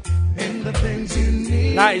and the things you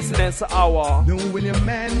need. Niceness hour. Know when your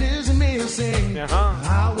man is missing, Uh-huh.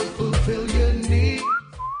 I will fulfill your need.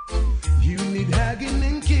 You need hugging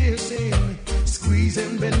and kissing,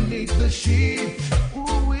 squeezing beneath the sheet.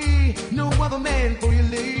 Ooh-wee, no other man for you,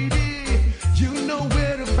 lady. You know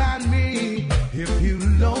where to find me if you're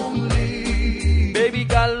lonely. Baby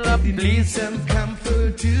girl, please. Some comfort.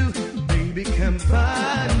 prefer to. Baby, come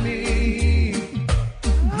find me.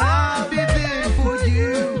 I'll be there for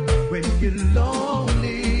you when you're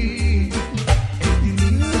lonely. And you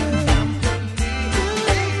need some company.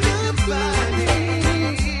 Baby, come find me.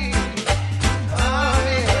 I'll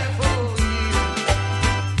be there for you.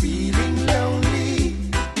 Feeling lonely,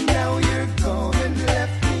 now you're gone and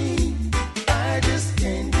left me. I just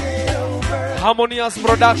can't get over. Harmonious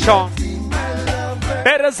production.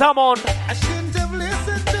 Better Zamon. I shouldn't have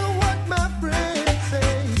listened to what my friends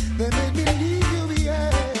say. They made me leave you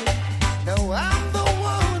behind. Now I'm the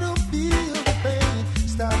one who feels the pain.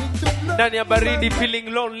 Starting to blow Ndani ya baridi feeling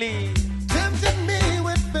lonely. tempted me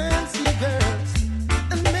with fancy girls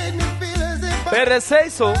and made me feel as if Better say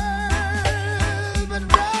so. But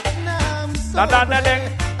right now I'm so Da da da deng.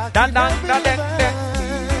 Da da da deng deng.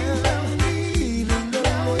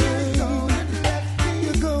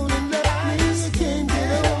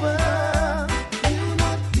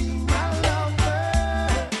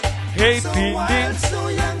 Hey, feeling,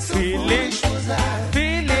 feeling,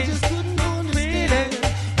 feeling, feeling.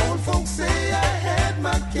 Old folks say I had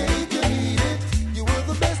my cake and eat it. You were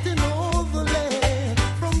the best in all the land.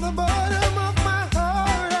 From the bottom of my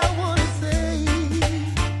heart, I wanna say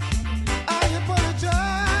I apologize.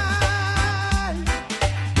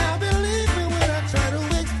 Now believe me when I try to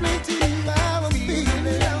explain to you how I'm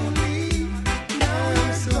feeling. Now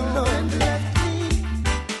I'm so lonely.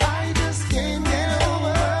 I just can't get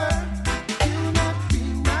over you not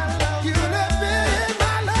being my lover. You not being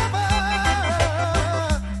my lover.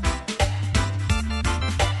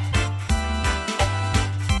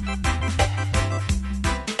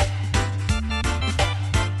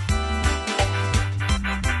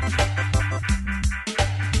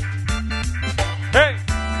 Hey,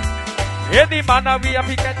 any man we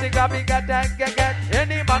have got to get.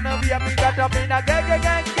 Any man we have got to be na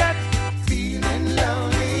get. Feeling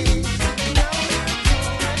lonely.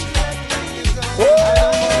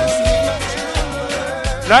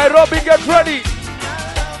 Nairobi, get ready.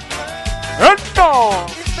 And now,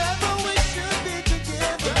 If ever we should be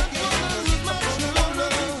together, gonna lose my true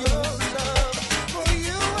love, your love. For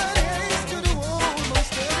you, I'd haste to do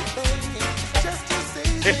almost everything. Just to say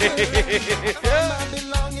that my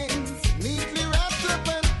belongings neatly wrapped up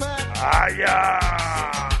and packed.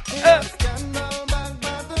 Stand down back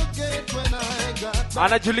by the gate when I got back.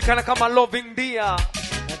 anajulikana kama Loving Dia. I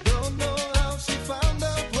don't know how she found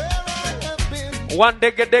out where I have been. One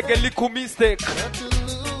dege liku mistake. But to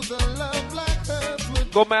lose a love like hers would.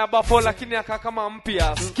 Ngoma ya bafo lakini aka kama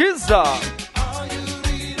mpya. Skiza. Are you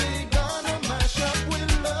really gonna mash up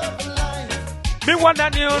with love life? Mi wana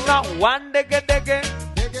niona one dege. Dege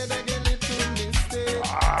little mistake.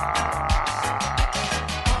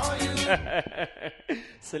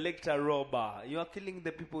 Selector Roba, you are killing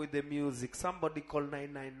the people with the music. Somebody call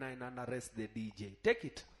 999 and arrest the DJ. Take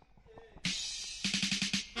it.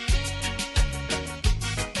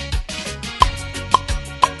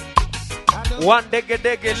 One dege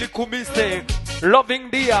liku mistake. Loving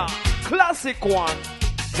Dia. Classic one.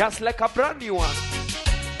 Just like a brand new one.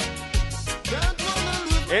 Don't wanna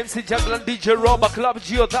lose MC Juggler and DJ Roba Club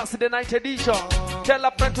Geo. That's the night edition. Tell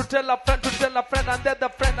a friend to tell a friend to tell a friend and then the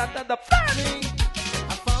friend and then the friend. me.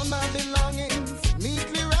 I found my belongings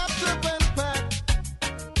neatly wrapped up and packed.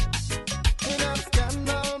 In a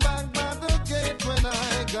scandal back by the gate when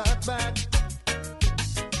I got back.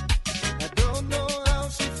 I don't know how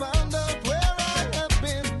she found out where I have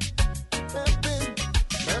been.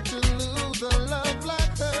 But to lose a love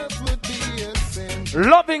like hers would be a sin.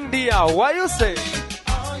 Loving Dia. Why you say?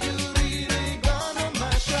 Are you really gonna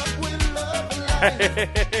mash up with love life?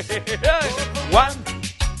 One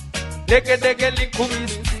dege liku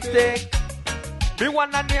mistake. Me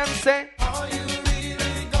wanna name say. Are you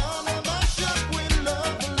really gonna mash up with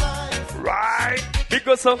love life? Right.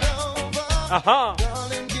 Because of. Aha.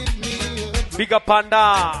 Darling, give me a Big up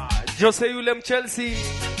Panda. Jose Ulem Chelsea.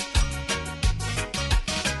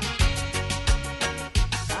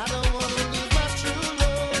 I don't wanna lose my true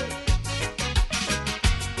love.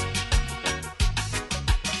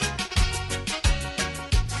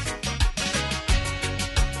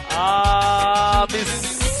 Miss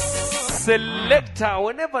Selector,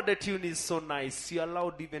 whenever the tune is so nice, you're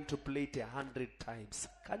allowed even to play it 100 times.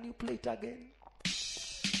 Can you play it again?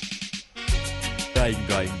 Going. I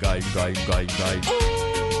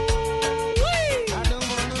don't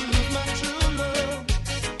wanna lose my true love.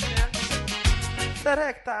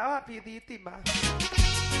 Selector, wapi dhitima?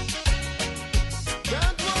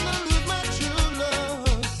 Don't wanna lose my true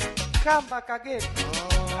love. Come back again.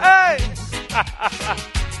 Hey!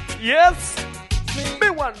 Yes! Me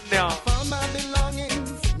one now. Found my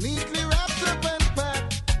belongings neatly wrapped up and packed.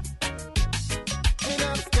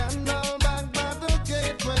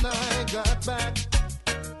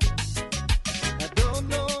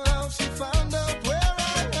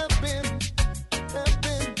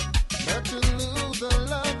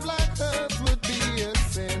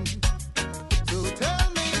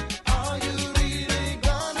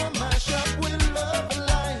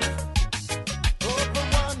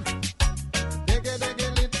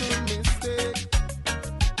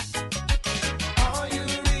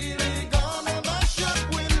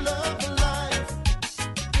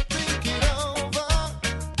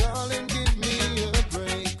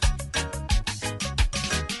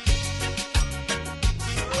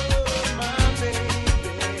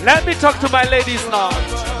 Let me talk to my ladies now.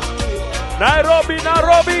 Nairobi,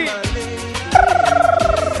 Nairobi.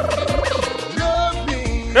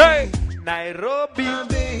 Hey, Nairobi.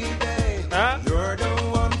 Huh? You're the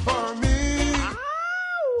one for me.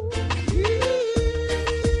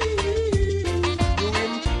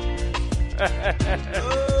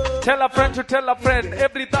 Tell a friend to tell a friend.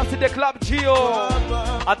 Every Thursday, Club Geo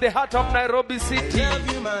at the heart of Nairobi City.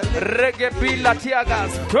 Reggae Pila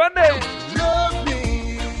Tiagas. 20. Love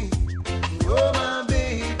me. Oh, my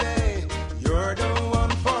baby. You're the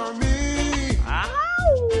one for me.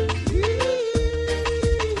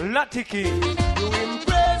 Natiki. You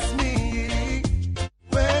impress me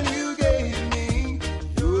when you gave me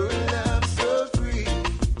your love so free.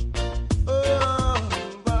 Oh,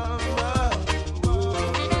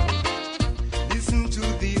 listen to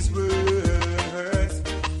these words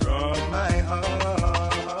from my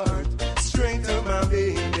heart, straight to my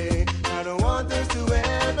baby. I don't want us to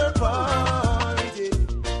ever part.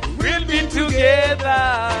 We'll be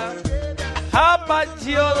together. How about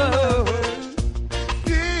you?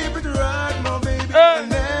 Keep it right, my baby. Hey.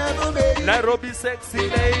 Never, baby. Nairobi sexy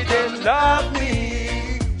lady, love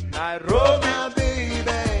me. Nairobi. My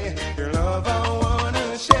baby, your love I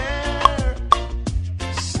wanna share.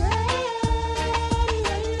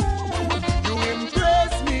 You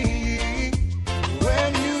impress me when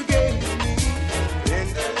you gave me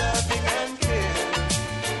tender loving and care.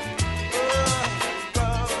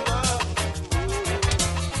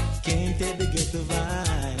 Can't get the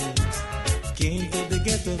vibes. Can't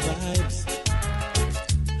get the vibes.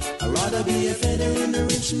 I'd rather be a feather in the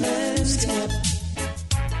rich man's cap.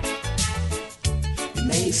 It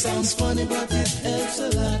may sound funny, but it helps a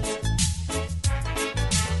lot.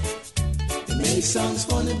 It may sound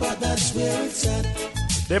funny, but that's where it's at.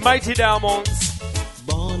 The mighty diamonds.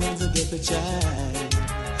 Born as a ghetto child,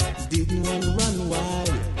 didn't want to run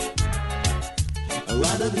wild. I'd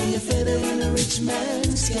rather be a feather in a rich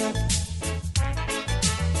man's cap.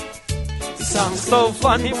 It Sounds so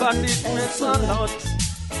funny, but it makes a lot.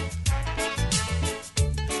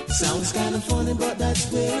 Sounds kind of funny, but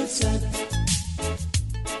that's where it's at.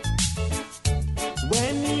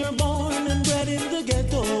 When you're born and bred in the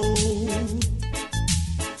ghetto,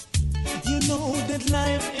 you know that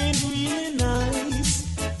life ain't really nice.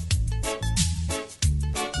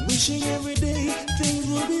 Wishing every day things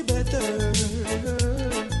would be better.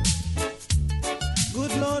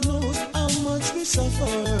 Good Lord knows how much we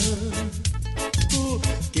suffer. Ooh,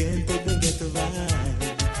 can't take the ghetto vibe.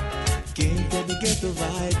 Can't get the ghetto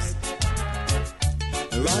vibes.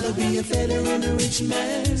 I'd rather be a feather in a rich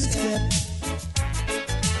man's cap.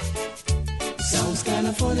 It sounds kind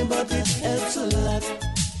of funny, but it helps a lot.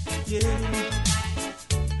 Yeah.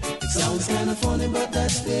 It sounds kind of funny, but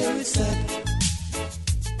that's where it's at.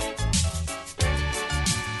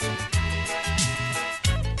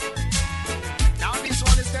 Now this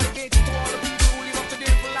one is dedicated to all the people who live up to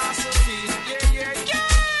their philosophy. Yeah, yeah, yeah.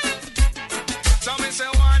 So me say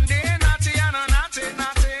one day naughty and a naughty,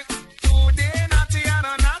 naughty. 2 day naughty and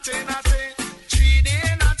a naughty, naughty. 3 day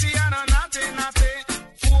naughty and a naughty, naughty.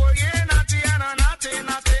 4 day naughty and a naughty,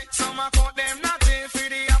 naughty. Some a call them naughty for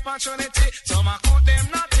the opportunity. Some a call them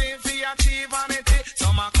naughty for achieve vanity.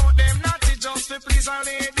 Some a call them naughty just to please a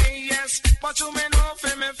lady, yes. But you may know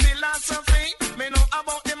for me philosophy. Me know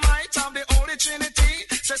about the might of the Holy Trinity.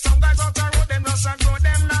 Say some guys out the road, them just a grow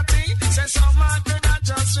them naughty. Say some man do that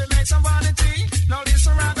just to make some vanity. Now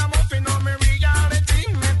listen ragamuffin on me reality.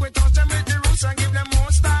 Make we touch them with the roots and give them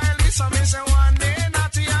more style. So me say one day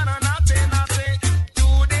naughty and a naughty, naughty.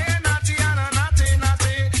 2 day naughty and a naughty,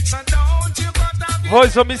 naughty. So don't you cut off your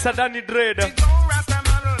Voice of Mr. Danny Dread. don't rasta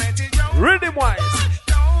man, let it go. Rhythm wise.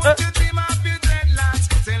 Don't you dream of your dreadlocks.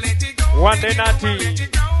 Say let it go. One let day it go, naughty. let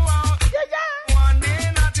it go. One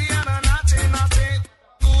day naughty and a naughty, naughty.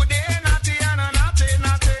 2 day naughty and a naughty,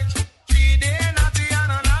 naughty. 3 day naughty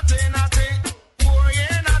and a naughty, naughty. 4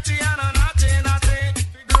 year naughty and a naughty, naughty.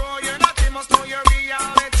 Grow your naughty, must know your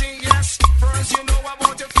reality. Yes, first you know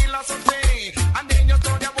about your philosophy, and then you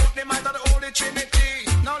study about the might of the Holy Trinity.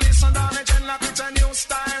 Now listen, darling, like it's a new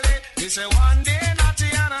style. He say one day naughty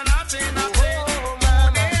and a naughty, naughty.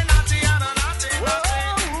 2 day naughty and a naughty, naughty.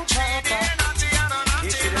 3 day naughty and a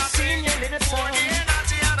naughty, naughty. 4 day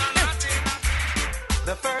naughty and a naughty, naughty.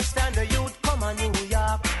 The first time the youth come on New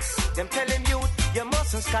York, them tell him youth, you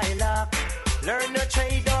mustn't skylark. Learn a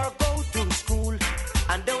trade or go to school,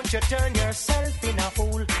 and don't you turn yourself in a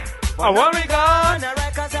fool. I want to go On a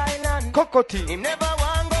Rikers Island, Kokoti. him never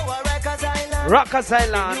want go a Rikers Island. Rockers He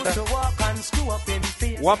Island. used to walk and screw up in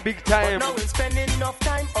face. One big But time. now he's spending enough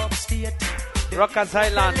time upstate. Rockers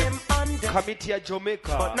Island. Tell him under. Committee of But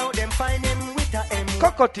Jamaica. now them find him with Mr. M.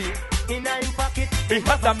 Cocotti. In him pocket, He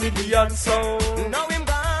had a million so. now him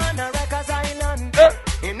gone a Rikers Island.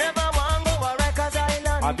 Him never want go a Rikers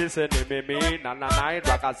Island. I be say me na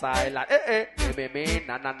Rikers Island. Me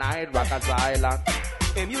na Rikers Island.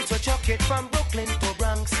 Him used to chuck it from Brooklyn to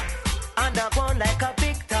Bronx, and I gone like a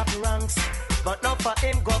big top ranks. But now for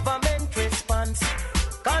him government response,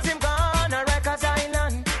 cause him gone a Rikers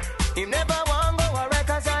Island. Him never want go a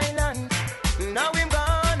Rikers Island. Now him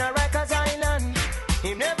gone a Rikers Island.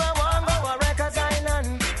 Him never want go a Rikers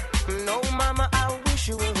Island. No mama, I wish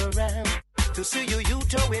you were around to see you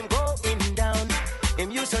throw him going down.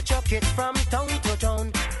 Him used to chuck it from town to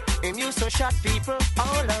town. Him used to shot people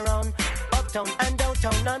all around, uptown and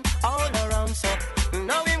downtown and all around. So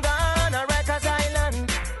now him gone a Rikers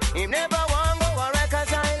Island. Him never want go a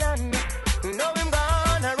Rikers Island. Now him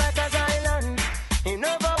gone a Rikers Island. Him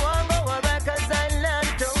never want go a Rikers Island.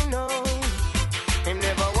 Don't know. Him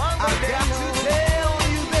never want go there.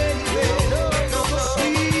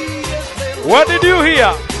 What did you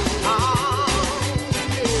hear?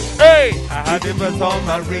 Hey, I had the best on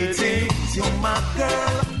my ratings. You're my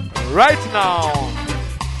girl. Right now.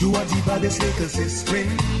 You are the baddest little sister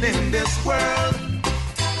in this world.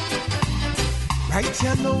 Right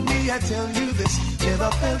here, know me, I tell you this.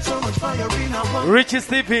 Never felt so much fire in a one. Richie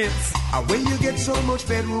Stephens. And when you get so much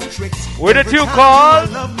bedroom tricks. With a every tune time called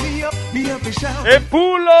you love me up and shout. A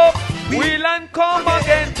pull up, wheel and come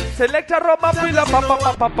again. Select a rubber wheel up.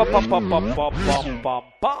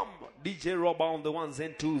 DJ Robber on the ones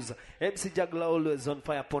and twos. MC Juggler always on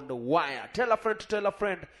fire upon the wire. Tell a friend to tell a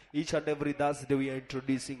friend. Each and every Thursday we are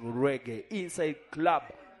introducing reggae inside Club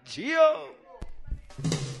Geo.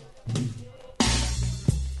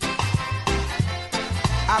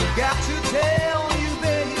 I've got to tell you,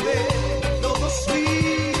 baby, you're the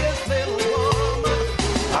sweetest little woman.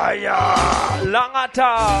 Aya,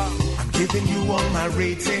 Langata. I'm giving you all my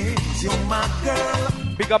ratings. You're my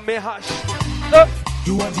girl. Big up Mehash.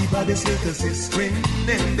 You are the baddest little sister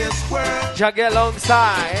in this world. Jagger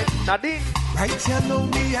alongside Nadine. Right here, know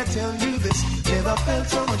me, I tell you this. Never felt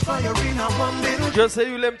so much fire in a one little. Just say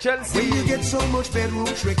you lem Chelsea. When you get so much bedroom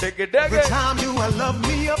tricks. Take it, Every time you love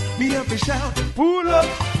me up and shout. Pull up.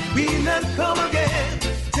 Wheel and come again.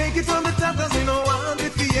 Take it from the top, cause we know I'm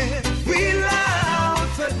at the end. Wheel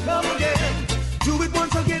out and come again. Do it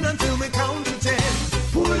once again until we count to 10.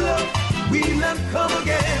 Pull up, wheel and come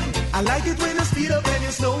again. I like it when you speed up and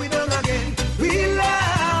you slow it down again. Wheel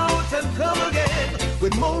out and come again.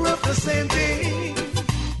 With more of the same thing.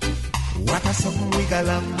 What a something we got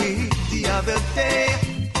along with the other day.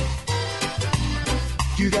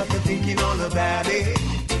 You got me thinking all about it.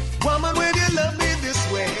 Woman, when you love me this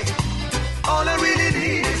way, all I really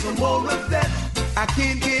need is some more of that. I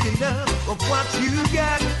can't get enough of what you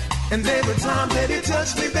got. And every time that you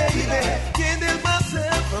touch me, baby, can't help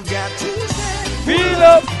myself, I've got to say. Feel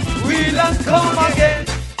up, wheel and come again.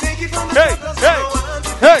 Take it from the Hey, top, hey,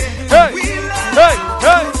 hey, hey, hey,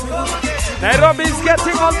 hey. Nairobi's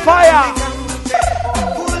getting on fire.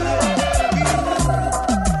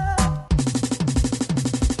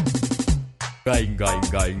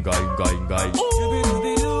 Going.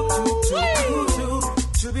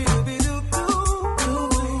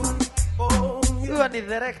 Huyo ni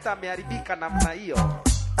director ameharibika namna hiyo.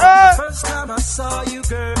 First time I saw you,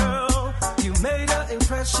 girl, you made an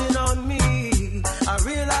impression on me. I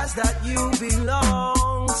realized that you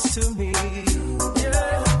belongs to me.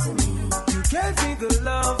 Yeah. You gave me the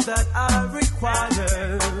love that I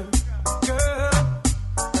require. Girl,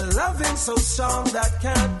 a loving so strong that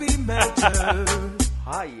can't be measured.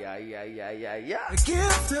 Ay. A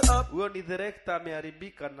gift to up. Huyo ni director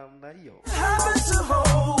ameharibika namna hiyo. Heaven to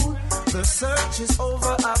hold. The search is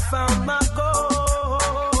over, I found my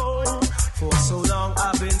goal. For so long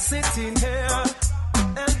I've been sitting here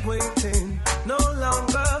and waiting no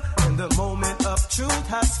longer. And the moment of truth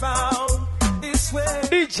has found its way.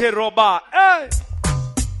 DJ Robber, hey!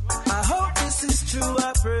 I hope this is true,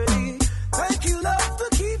 I pray. Thank you, love, for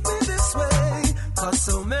keep me this way. Cause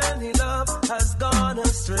so many love has gone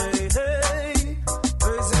astray.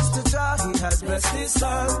 Praises to Jah, he has blessed his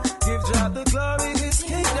son. Give Jah the glory, his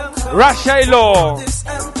kingdom come. Rashailo. This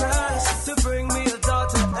empress to bring me a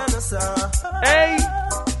daughter and a son. Hey,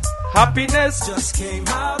 happiness just came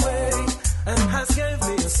my way and has gave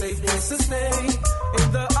me a safe place to stay.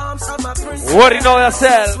 In the arms of my princess. What do you know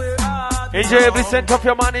yourself? Enjoy every cent of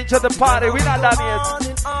your money, enjoy the party. We're not done yet.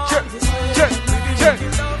 Check.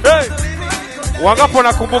 Hey, wangapo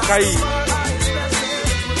nakumbuka hii.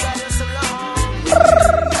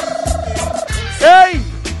 Hey!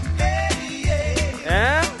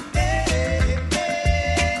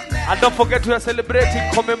 And don't forget we are celebrating,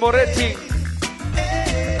 commemorating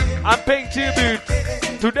I'm paying tribute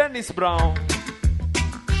to Dennis Brown,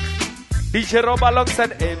 DJ Rob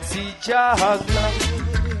alongside MC Juggler.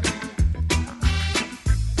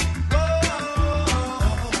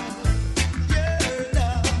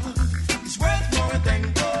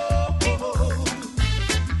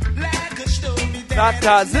 That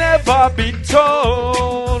has never been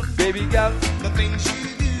told, baby girl. The things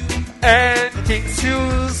you do And things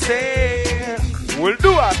you say will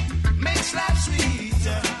do it. makes life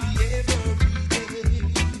sweeter every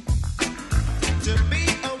day. To be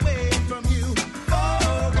away from you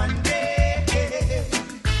for one day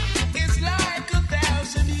is like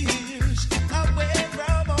 1,000 years away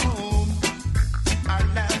from home. Our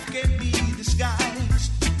love can be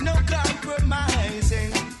disguised, no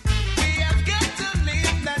compromising. We have got to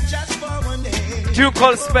live not just for one day. You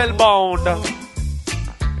call Spellbound.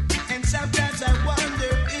 And sometimes I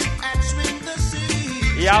wonder if I'd swim the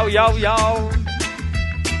sea. Yow, yow, yow.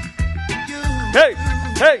 You, Hey,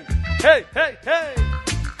 hey, hey, hey, hey.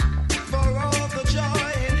 for all the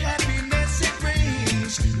joy and happiness it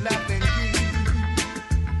brings, loving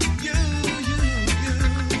you,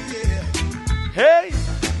 yeah. Hey.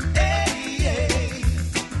 Hey, hey,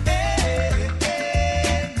 hey,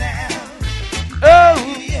 hey, now. Oh.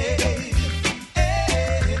 Hey,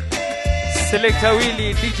 hey, hey. Selector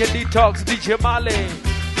Willie, DJ Detox, DJ Male.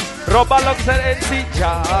 Rob alongside NC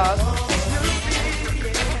Jazz.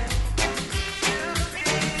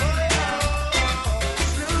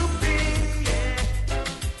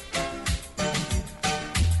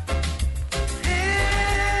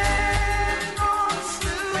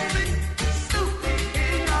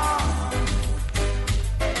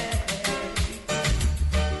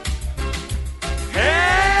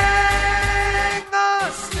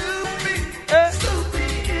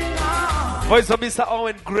 Voice of Mr.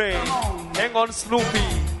 Owen Gray. Hang on, Snoopy.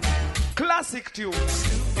 Classic tune.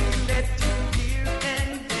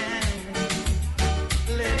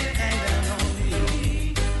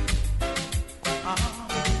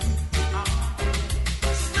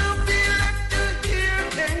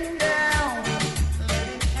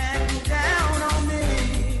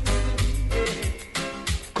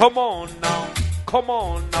 Come on now. Come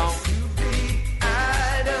on now.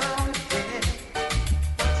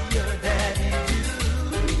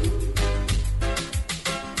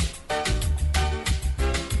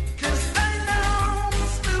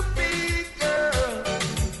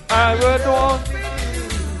 I would want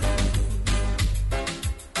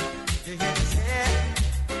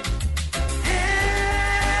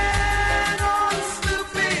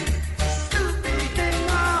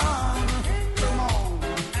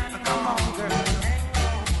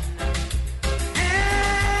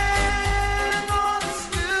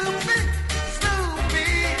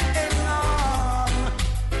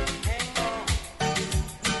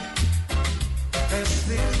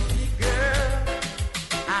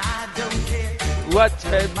what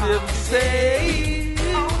have them say.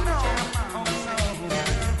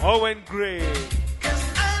 Owen Gray.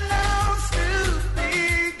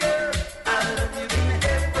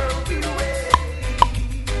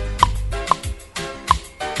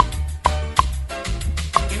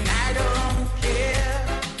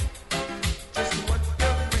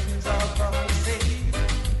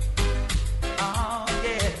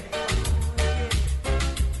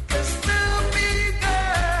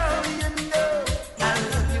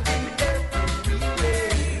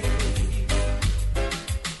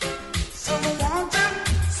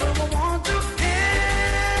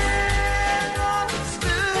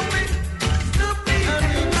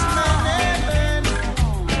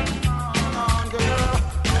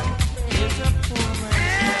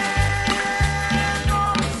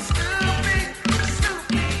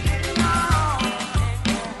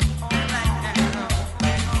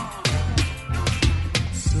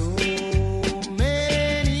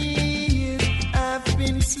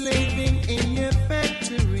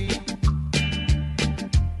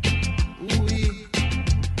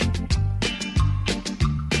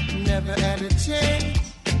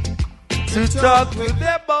 To talk with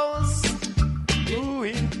the boss. Ooh,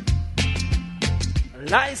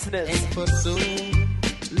 niceness. And for so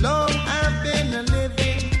long I've been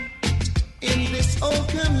living in this old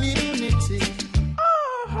community.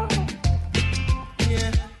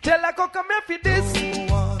 Yeah. Tell her come here for this.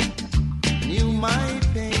 No one knew my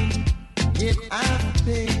pain, yet I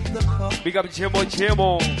paid the cost. Big up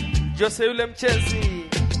Chemo. Jose William Chelsea.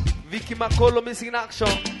 Vicky McCullough missing in action.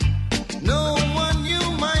 No one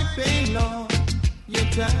knew my pain, Lord,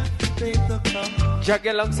 yet I paid the cost. Jack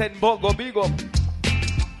alongside Bogo, big up.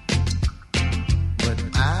 But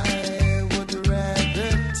I would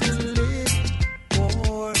rather to live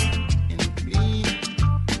for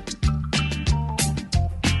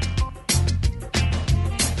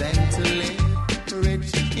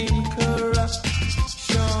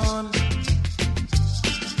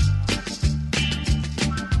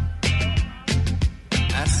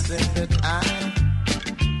said that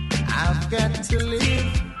I've got to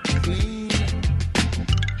live clean.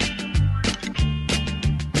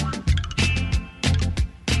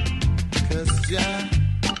 Cause yeah,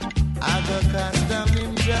 I got custom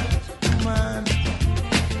in judgment.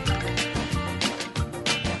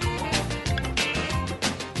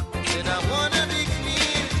 Said I wanna be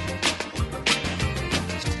clean.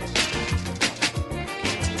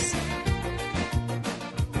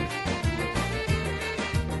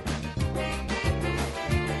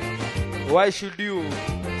 Why should you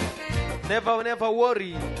never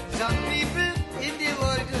worry? Some people in the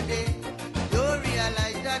world today don't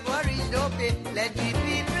realize that worries don't pay. Let the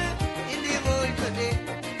people in the world today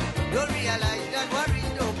don't realize that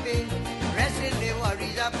worries don't pay. Resting the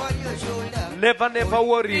worries upon your shoulder. Never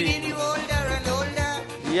worry. Getting older and older.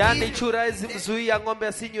 Yani chura hizi mzuia ng'ombe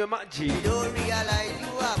asinywe maji. Don't realize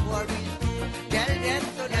you have worries. Tell them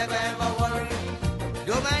to never ever worry.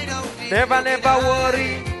 Don't mind how people Never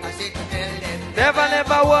worry. I said to tell them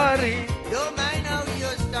Never worry. don't mind how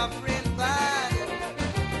you're suffering bad.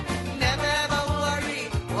 Never ever worry.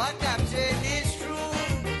 What I'm saying is true.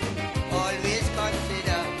 Always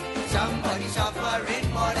consider somebody suffering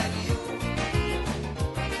more than you.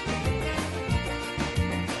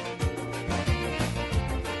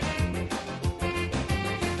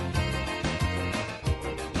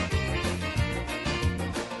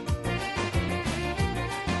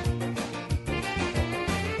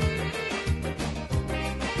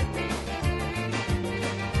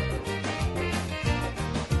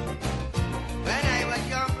 When I was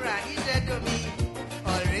younger, and he said to me,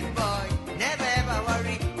 Ulrich boy, never ever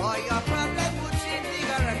worry, or your problem would seem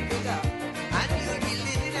bigger and bigger, and you'd be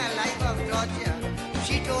living a life of torture.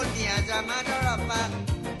 She told me, as a matter of fact,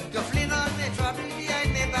 to fling all the trouble behind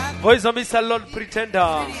my back. Voice of Mr. Lord Pretender.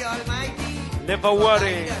 The Almighty, Never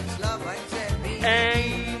worry. guidance, love, and set me.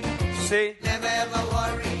 And say Never ever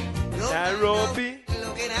worry. Don't Nairobi. mind how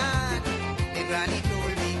looking at. The granny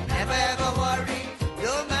told me, never ever worry.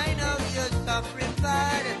 Don't mind how you're suffering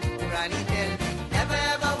bad. Granny tell me, never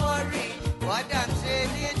ever worry. What I'm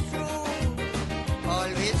saying is true.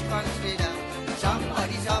 Always consider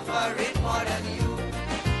somebody suffering more than you.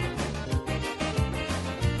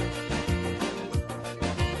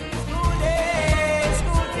 School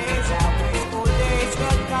days, happy school days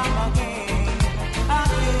will come again.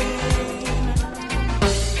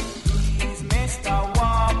 Please, Mr.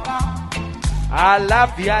 Walker, I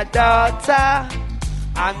love your daughter.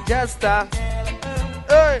 I'm just a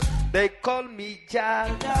hey, they call me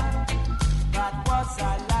Jada. that was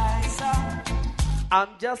a lie, I'm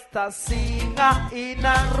just a singer in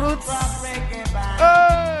a roots. reggae band.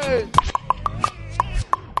 Hey!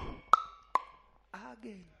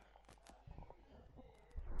 Again.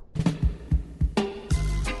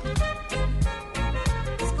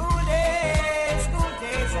 School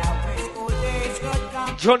days, happy school days will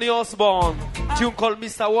come. Johnny Osborne, tune called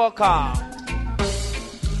Mr. Walker.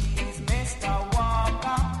 Please, Mr.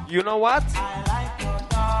 Walker, You know what? I like your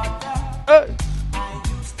daughter. Hey! I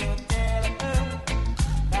used to tell her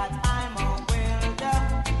that I'm a welder.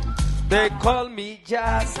 They call me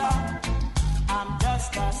Jazz, I'm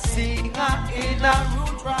just a singer in a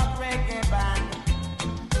root rock reggae band.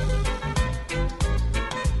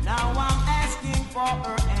 Now I'm asking for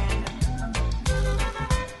her hand.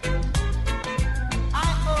 I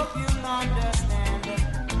hope you'll understand.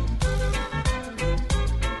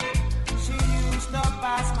 She used to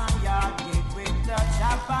pass my yard gate with the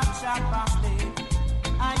chopper stick.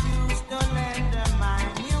 I used to lend her my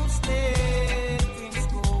new stick in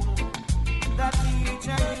school. The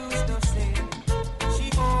teacher used to say, she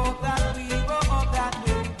hoped that we go up that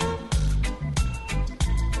way.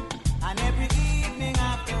 And every evening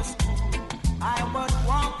after school, I would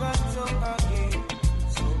walk her to her gate.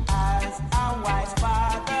 So as a wise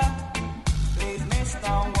father, please,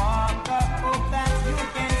 Mr. Walker, hope that you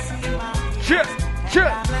can see my face. Cheer, And cheer,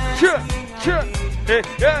 I'm cheer, asking cheer. again, Hey,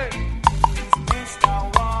 hey. please, Mr.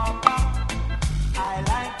 Walker, I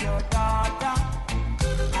like your daughter.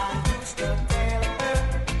 I used to tell her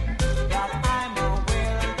that I'm a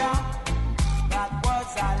welder. That was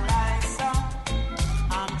a lie, sir.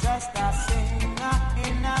 I'm just a singer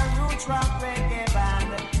in a roots rock reggae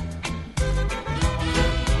band.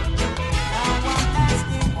 Now I'm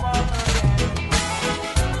asking for her hand.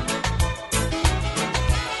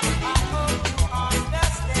 I hope you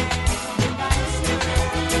understand, my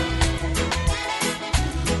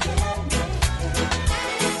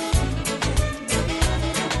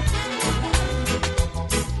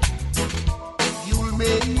You'll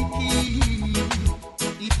make it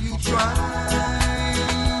if you try.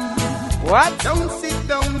 What? Don't sit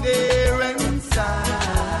down there and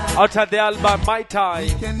sigh. Out of the album My Time.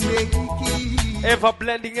 can make it. Ever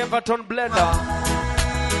blending Everton blender.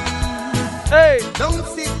 Hey, Don't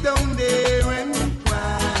sit down there and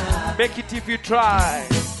cry. make it if you try.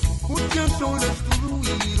 Put your shoulders to the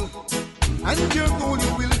wheel, and your goal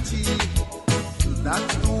you will achieve.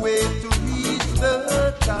 That's the way to reach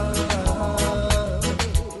the top.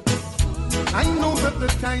 I know that the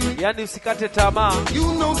time, Yani usikate tamaa. you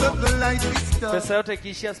know that the light is tough. Pesa yote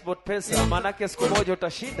ikiishia sport pesa, maanake siku moja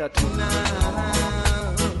utashinda tu.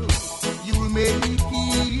 You'll make it.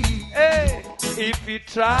 Hey, if you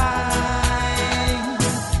try,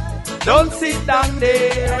 don't sit down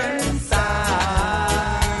there and sigh.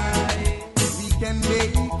 We can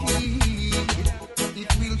make it if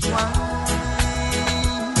we'll try.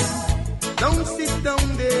 Don't sit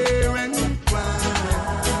down there and cry.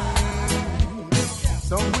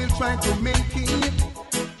 Some will try to make it,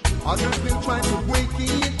 others will try to break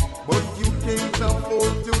it, but you can't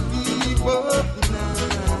afford to give up now.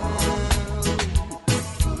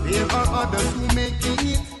 There are others who make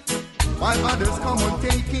it, while others come and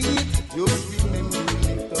take it. Just remember to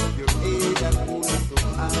lift up your head and hold so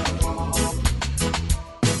high.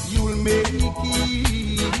 You'll make it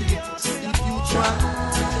if you try.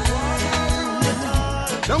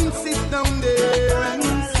 Don't sit down there and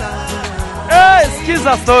sigh. Hey,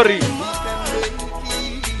 skiza story.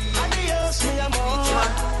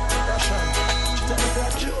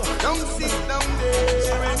 Don't sit down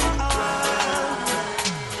there and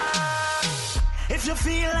If you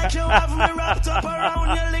feel like you have me wrapped up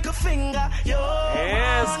around your little finger, yo.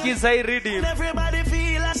 Yes, skiza hii rhythm. Everybody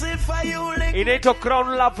feel as if I you lick Inaitwa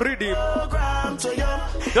Crown Love Rhythm. program to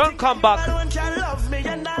you. Don't come back. No one can love me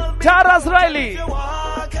and I'll be Taras Riley. you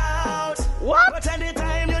walk out. What? But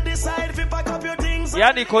anytime you decide if you pack up your things,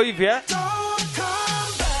 Yani iko hivi eh? don't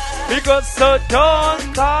come back. Because so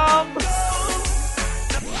don't come.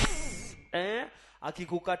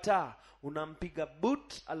 Akikukataa unampiga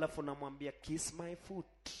boot alafu unamwambia kiss my foot.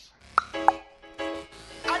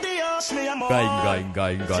 Adios, me amor.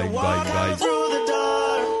 Guy. Walk out through the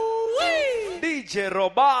door. DJ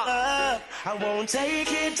Roba. I won't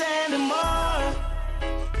take it anymore.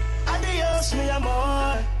 Adios, me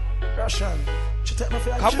amor. Russian. She take me for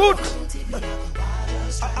a Kabut. joke.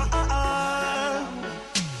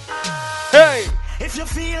 Hey. If you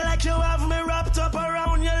feel like you have me wrapped up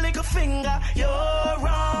around your little finger, you're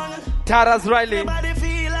wrong. Taras Riley. Everybody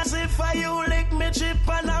feel as if you lick me chip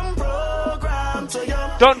and I'm programmed to you.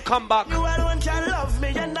 Don't come back. You alone can love me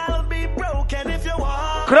and I'll be broken if you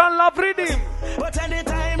want. Crown Love Rhythm. But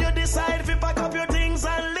anytime you decide if you pack up your things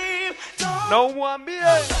and leave, don't No mwambie.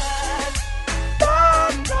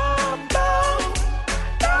 come back.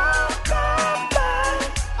 Don't come back.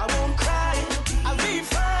 I won't cry. I'll be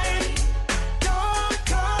fine. Don't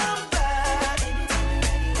come back.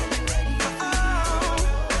 Oh,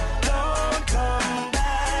 don't come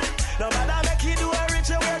back. No matter make you do a rich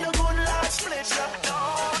where the good Lord split you.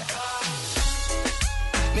 Don't come.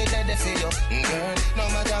 Me ready for you, girl. No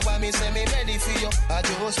matter what me say, me ready for you. I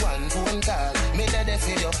just one phone call. Me ready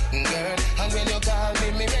for you, girl. And when you call me,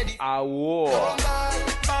 me ready. Awo.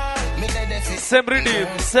 Me ready for you. Same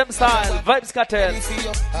rhythm, same style, Vibes Cartel. Ready for you.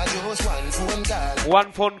 I just one phone call.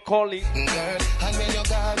 One phone calling. Girl, and when you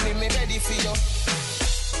call me, me ready for you.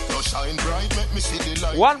 you shine bright, make me see the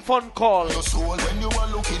light. One phone call. Your soul when you are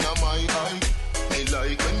looking at my eye. Me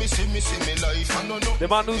like when me see me life. I know The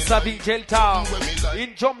man who's serving jail town in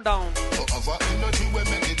Jomdown. Other energy when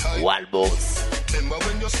make it high. Wild boss. Remember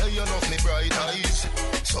when you say you love me bright eyes.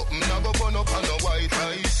 Something now go burn up on the white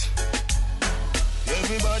rice.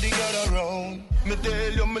 Everybody gather around. Me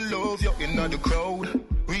tell you me love you in the crowd.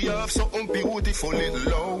 We have something beautiful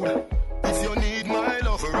little loud. If you need my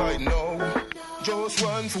love right now, just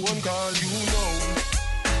one phone call, you know.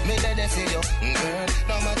 Me ready for you, girl.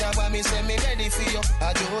 No matter what me say, me ready for you.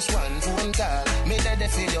 I just one phone call. Me ready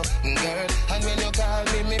for you, girl. And when you call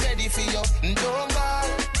me, me ready for you. Don't call.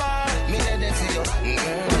 Me ready for you,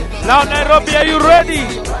 girl. Now Nairobi, are you ready?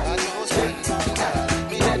 I just one phone call.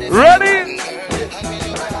 Me ready for Ready? you, girl. And when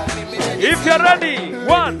you call me, me ready. If you're ready,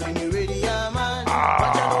 one.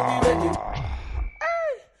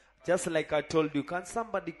 Just like I told you, can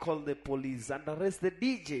somebody call the police and arrest the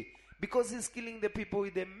DJ? Because he's killing the people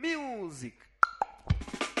with the music.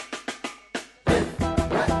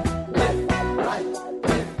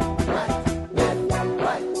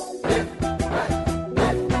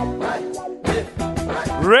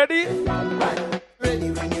 Ready?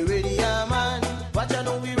 Ready when you're ready, yeah, man. Watch I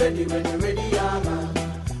know we ready when you're ready, yeah,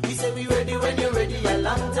 man. We say we ready when you're ready. A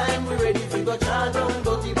long time we ready. We go charge on,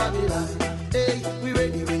 go to Babylon. Hey, we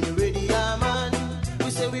ready when you're ready, yeah, man. We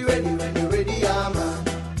say we ready when you're ready, yeah, man.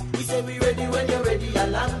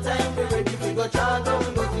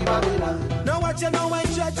 But you know I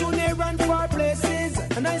try to near and far places,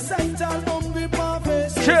 and I sight all hungry poor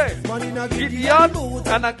faces. Che, Man in a Gideon, boat,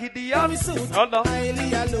 and a Gideon. Oh no.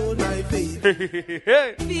 highly alone my faith.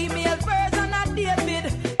 Hey, Female version of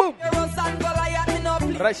David. boom. Heroes and Goliath in a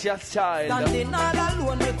place. Russia's child. Standing all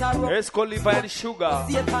alone with a rope. Escoliver and Sugar.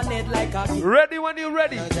 Satan head like a kid. Ready when you're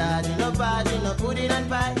ready. No party, no pudding and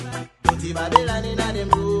pie. Put the Babylon in a them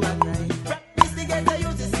room at night. Instigator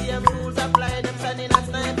used to see them rules apply. Them standing at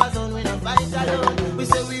snipers on when I fight alone. We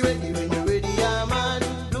say we ready when you're ready, yeah man.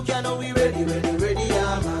 Look, you know we ready when you're ready,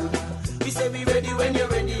 yeah man. We say we ready when you're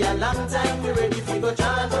ready. A long time we ready for go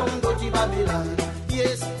chant on go to Babylon.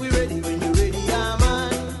 Yes, we ready when you're ready, yeah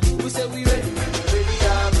man. We say we ready when you're ready,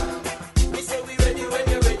 yeah man. We say we ready when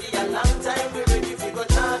you're ready. A long time we ready for go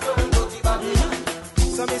chant on go to Babylon.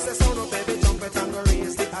 So me say sound up baby, jump it and go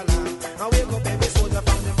raise the alarm. And wake up every soldier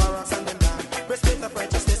from the barracks and them down. Respect of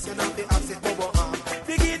righteousness, you know the absent bobo arm.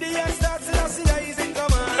 The Gideon starts to see that he's in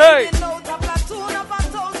command. Hey. Out a platoon of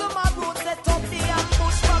 1,000 my route. Set up the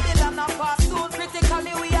ambush. Babylon a pass soon.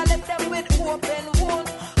 Critically we are left them with open wound.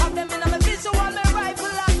 Have them in a visual, my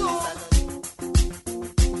rifle a gun.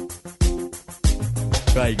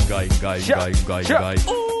 Guy.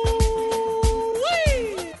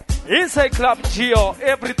 Inside Club Geo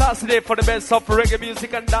every Thursday for the best of reggae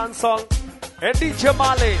music and dancehall. And DJ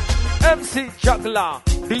Mali, MC Juggler,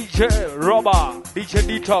 DJ Robber, DJ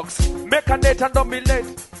Detox. Make a date and don't be late.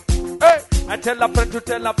 Hey, I tell a friend to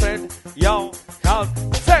tell a friend. Yo,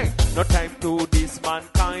 say, no time to this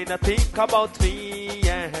mankind. Think about me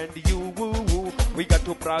and you. We got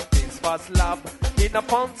to practice fast love in a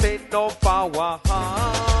fountain of our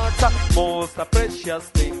hearts. Most precious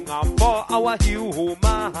thing for our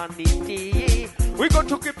humanity. We got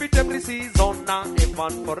to keep it every season now,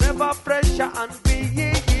 even forever pressure and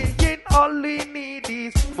being. All we need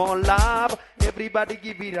is more love. Everybody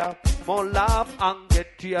give it up. More love and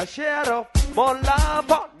get your share of more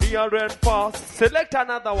love. Near and far. Select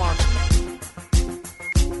another one.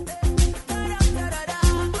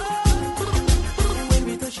 When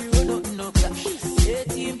we touch you, nothing no clash.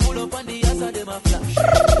 18 pull up on the ass of them a flash.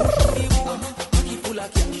 Pocket full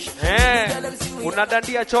of cash.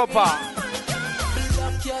 Unadandia chopa.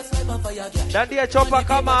 Dandia chopa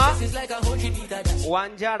kama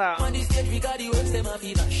Wanjara.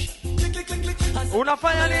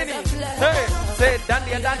 Unafanya nini? Hey, say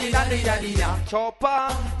dandia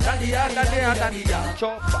chopa. Dandia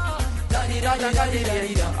chopa.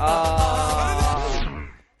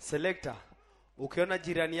 Selector, ukiona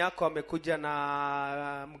jirani yako amekuja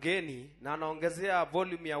na mgeni na anaongezea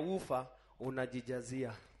volume ya ufa,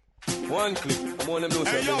 unajijazia. One clip, I'm on them those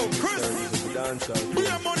hey, yo, Chris, dancer. We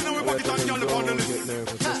have money now, we pocket and y'all look on the list.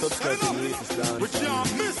 So subscribe to the latest dance. Which y'all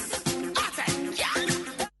miss.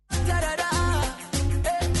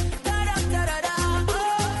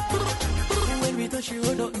 When we touch you,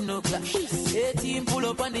 nothing no clash. 18 pull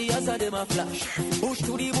up on the ass of them a flash. Push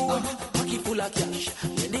to the boom, pocket full of cash.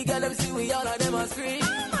 When the girl them see we all of them a scream.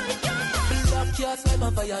 Cast like my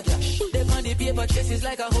fire dash. Them on the paper chases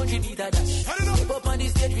like 100-meter dash. Step up on the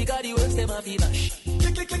stage, we got the works, them a feel bash.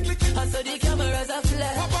 Click. And so the cameras are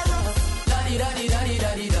flash. Daddy, da. Daddy, da.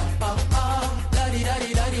 Daddy,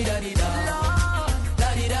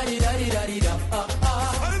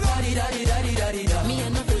 da. Me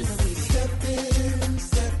and my friends are with step in.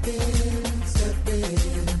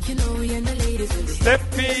 You know we and the ladies will be step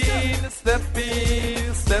in. I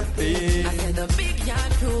said the big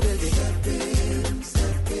yard crew will be step in.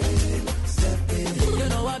 You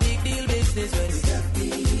know a big deal business when we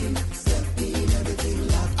step in, everything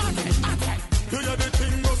locked in. You hear the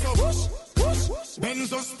thing go so whoosh. Benz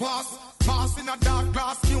just pass in a dark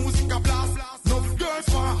glass, music a blast. No girls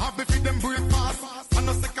want have me feed them breakfast. And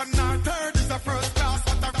the second and third is a first class.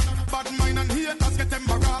 What a bad mind and haters get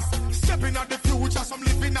embarrassed. Stepping at the future, some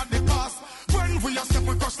living at the past. When we are step,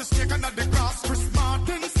 we cross the snake and at the grass. Chris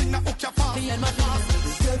Martin sing a hook your fast.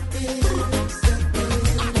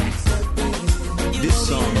 This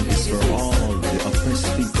song is for all the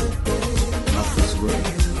oppressed people of this world.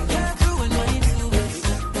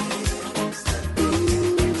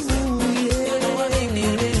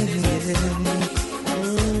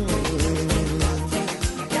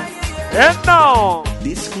 And now,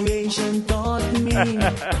 this creation taught me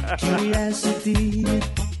curiosity.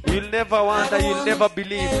 You'll never wonder, you'll never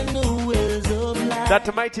believe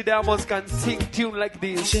that Mighty Diamonds can sing tune like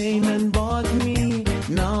this. Shame and bought me.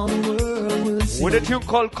 Now the world will see. With a tune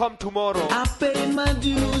called Come Tomorrow, I paid my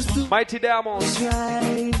dues to Mighty Diamonds.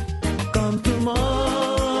 try. Come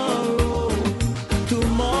tomorrow,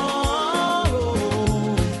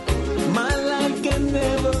 my life can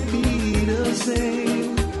never be the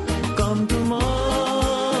same. Come tomorrow.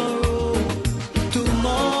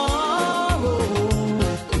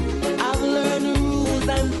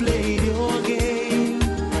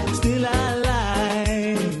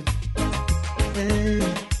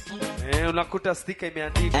 unakuta stika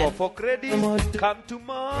imeandikwa for credit come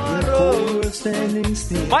tomorrow.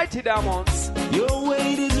 Mighty Diamonds. Your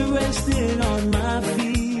weight is resting on my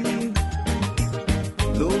feet.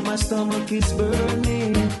 Though my stomach is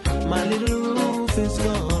burning, my little roof is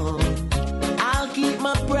gone. I'll keep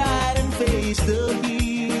my pride and face the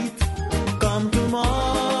heat. Come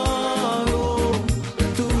tomorrow,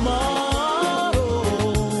 tomorrow,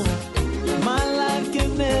 my life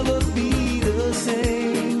can never be the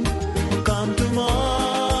same. Come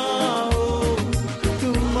tomorrow,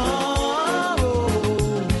 tomorrow,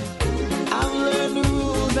 I've learned the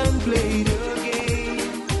rules and played the game.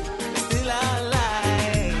 Still I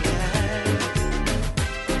like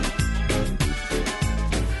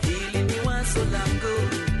feeling you want so long ago.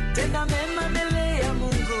 Tenda mema mbele ya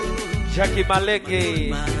Mungu. Jackie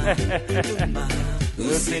Malege.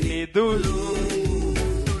 Usinidhulu.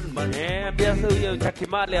 Biasa huyo Jackie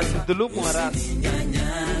Male asidhulumu harasi.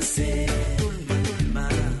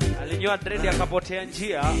 Alinyoa dread akapotea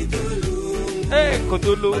njia.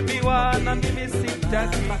 Kudhulumiwa na mimi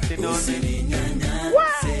sitaki sinione.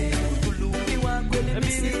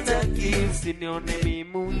 Mimi sitaki sinione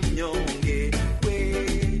mimu nyonge.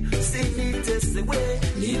 Sinitese we,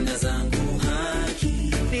 nina zangu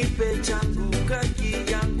haki. Nipe changu kaki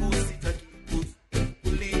yangu sitaki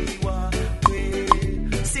kuliwa we.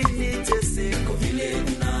 Sinitese kwa vile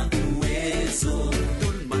una uwezo.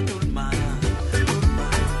 Dulma, dulma, dulma.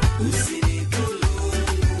 Usinidhulumu.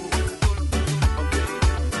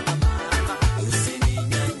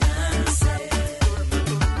 Usininyanyase. Dulma,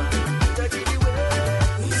 dulma. Tajiri we.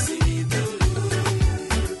 Usinidhulumu.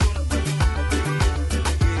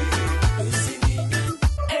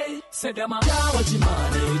 Said I'm a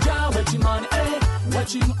Jawachimani, eh.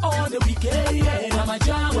 Watching all the wicked, yeah. I'm a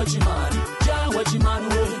Jawachimani, eh. Watching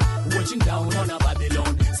down on a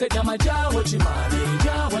Babylon. Said I'm a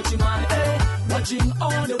Jawachimani, eh. Watching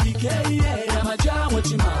all the wicked, yeah. I'm a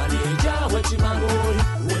Jawachimani,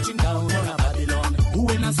 oh. Watching down on a Babylon.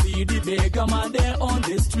 When I see the beggar man there on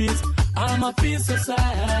the streets, I'm a feel so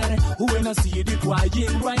sad. When I see the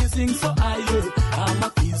crying rising so high, I'm a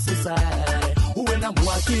feel so sad. When I'm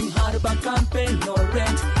working hard but can't pay no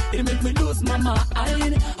rent, it make me lose my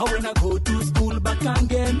mind. When I go to school but can't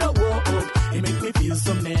get no work, it make me feel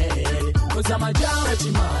so mad. Cause I'm a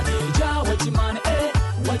Jawachimani, eh.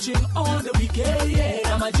 Watching all the wicked, yeah.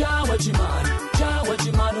 I'm a Jawachimani,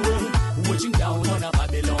 oh. Watching down on a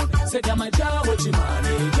Babylon. Said I'm a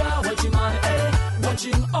Jawachimani, eh.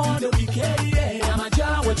 Watching all the wicked, yeah. I'm a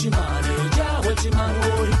Jawachimani,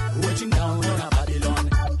 oh. Watching down on a Babylon.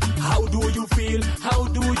 How do you feel? How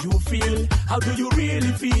do you feel? How do you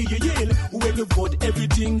really feel? When you've got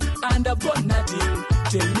everything and I've got nothing.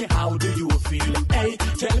 Tell me how do you feel? Hey,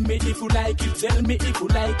 tell me if you like it. Tell me if you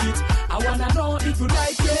like it. I wanna know if you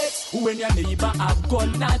like it. When your neighbor have got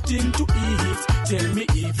nothing to eat. Tell me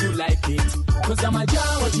if you like it. Cause I'm a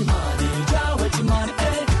Jawachimani,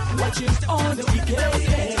 eh. Watching all the wicked,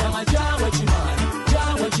 eh. I'm a Jawachimani,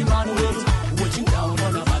 oh. Watching down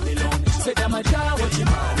on a Babylon. Said I'm a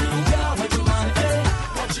Jawachimani, eh.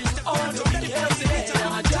 Watching all the wicked, eh.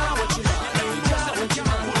 I'm a Jawachimani,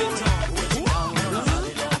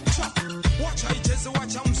 Watch I chase,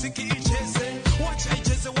 watch I'm sicky chase. Watch I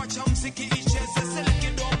chase, watch I'm sicky chase. Select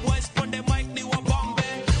it up, boys, pon the mic, ni wa bombe.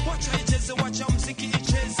 Watch I chase, watch I'm sicky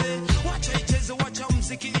chase. Watch I chase, watch I'm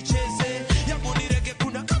sicky chase. Ya boni reggae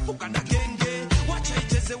kuna kapuka na genge. Watch I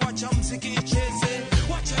chase, watch I'm sicky chase.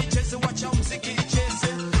 Watch I chase, watch I'm sicky chase.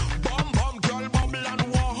 Bomb, bomb, girl, bubble and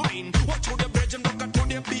wine. Watch how the bridge and rock to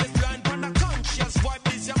the baseline. Pan a conscious vibe,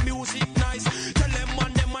 this your music nice. Tell them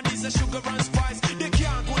and this a sugar and spice. They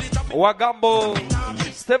can't hold it up. Wagambo,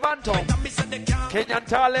 Stevanto, Kenyan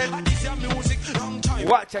talent.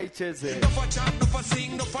 Watch I chase. Watch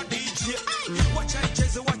I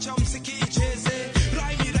chase, watch I'm sicky chase.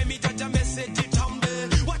 Raimi, jaja message tambe.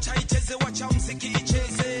 Watch I chase, watch I'm sicky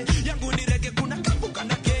chase. Yangu ni reggae kuna kapuka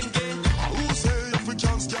na genge. Who say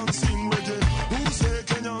Africans can sing reggae? Who say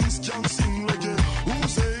Kenyans can sing reggae? Who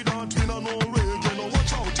say that we don't know reggae? No,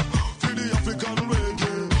 watch out for the African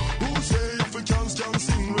reggae. Who say Africans can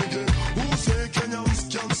sing reggae? Who say Kenyans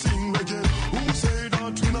can sing reggae? Who say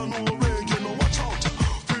that we don't know reggae? No, watch out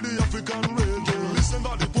for the African reggae. Listen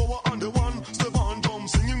to the power and the one Stefan Tom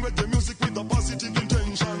singing reggae music with a positive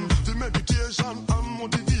intention, the meditation and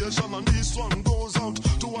motivation, and this one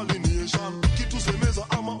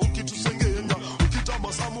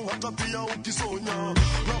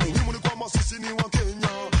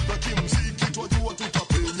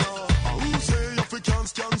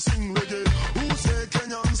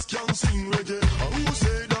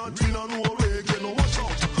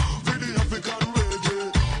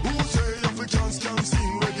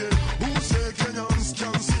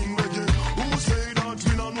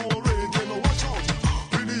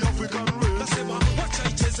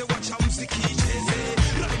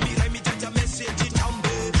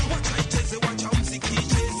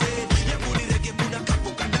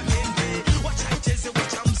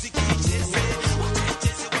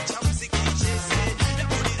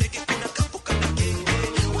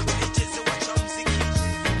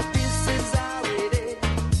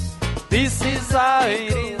This is how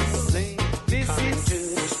it is. This is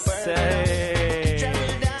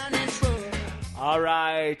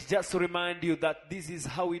alright, just to remind you that this is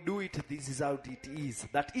how we do it, this is how it is.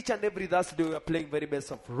 That each and every Thursday we are playing very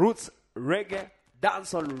best of roots, reggae,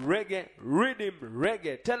 dancehall, reggae, rhythm,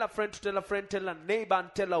 reggae. Tell a friend to tell a friend, tell a neighbor, and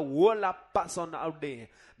tell a whole person out there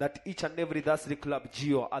that each and every Thursday Club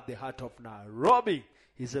Geo at the heart of Nairobi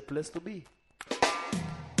is a place to be.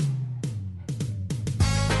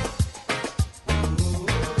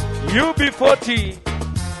 UB40.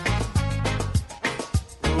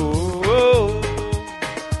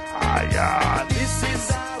 This is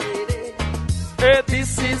how it is.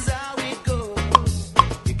 This is how it goes.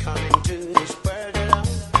 You come into this world alone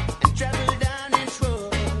and travel down its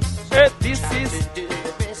road. This is to do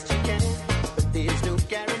the best you can, but there's no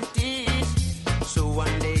guarantees. So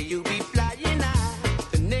one day you'll be flying high,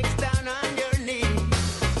 the next down on your knees.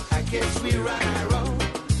 I guess we run our own.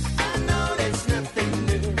 I know there's nothing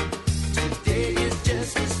new. Today is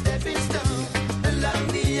just a stepping stone along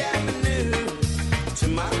the avenue.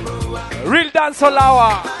 Tomorrow real dancehall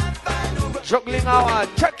hour, juggling hour,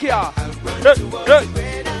 check here.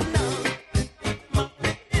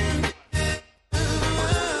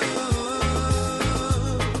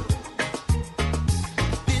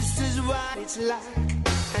 This is what it's like.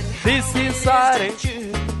 This is how it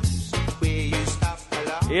is.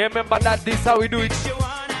 Yeah, remember that this is how we do it.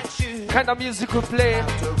 Kind of music we play.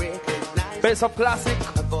 Base of classic.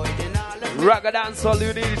 Ragga dancehall,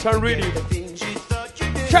 you need it already.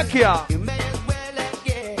 Check here.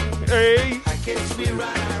 Hey. I guess we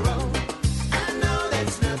run our own. I know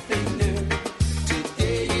that's nothing new.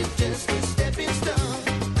 Today is just a stepping stone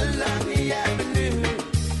along the avenue.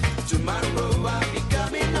 Tomorrow I'll be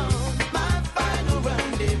coming home. My final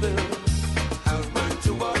rendezvous. I'll run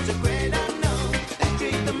towards the great unknown and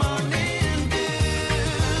drink the morning dew.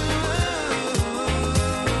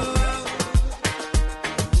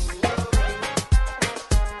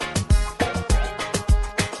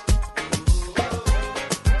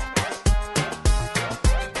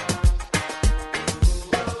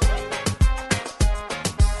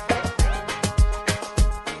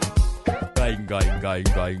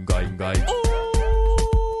 Guy.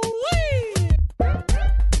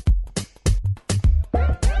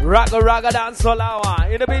 Ragga dancehall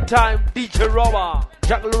hour. In the meantime, DJ Robber,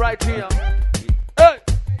 juggle right here. Hey,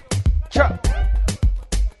 check.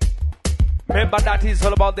 Remember that is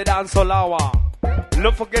all about the dancehall hour.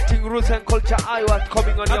 Not forgetting roots and culture Iowa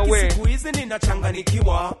coming on your way. Siku hizi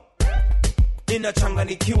ninachanganikiwa,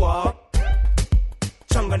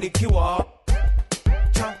 changanikiwa.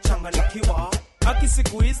 Aki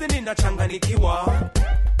siku hizi ninachanganikiwa.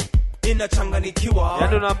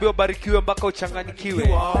 Yaani unaambiwa barikiwe mpaka uchanganikiwe.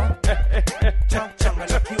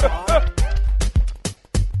 Changanikiwa.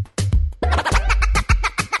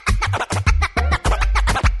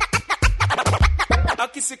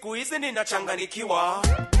 Aki siku hizi ninachanganikiwa.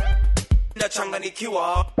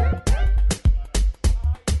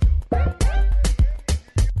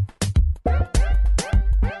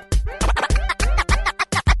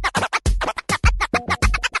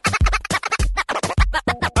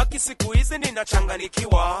 Siku hizi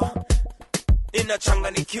ninachanganikiwa.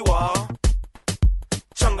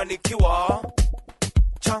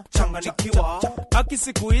 Aki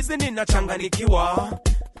siku hizi ninachanganikiwa.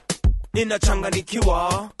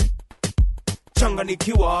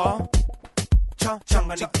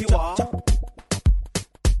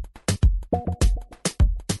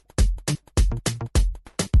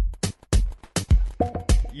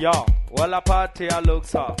 Yo, wala party ya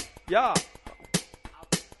looks up. Yeah.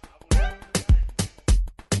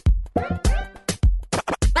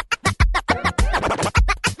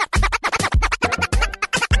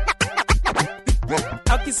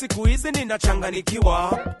 Aki siku hizi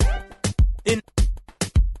ninachanganikiwa.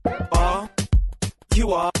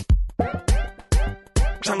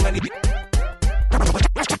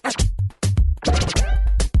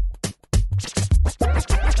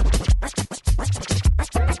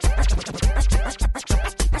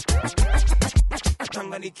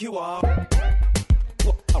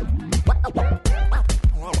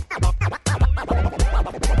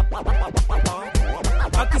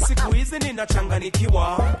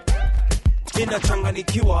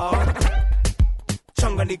 Changanikiwa.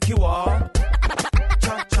 Aki siku hizi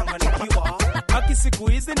ninachanganikiwa. Aki siku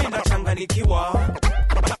hizi ninachanganikiwa.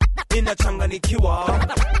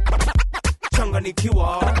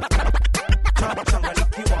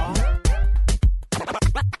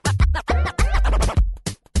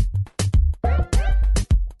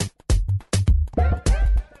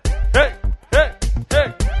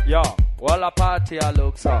 Yo, While a party I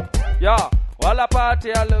look so. Yeah, while a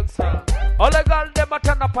party I look so. All the girls them a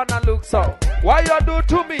turn up and a look so. Why you do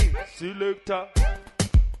to me? Selector.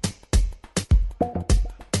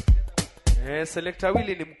 Selector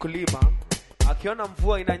Willy ni mkulima. Akiona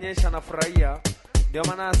mvua inanyesha na furahia. Ndio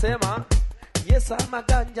maana anasema, yes I'm a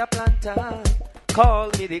ganja planter. Call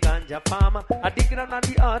me the ganja farmer. I dig down on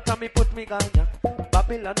the earth and me put me ganja.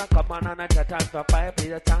 Babylon a come on and I attack for 5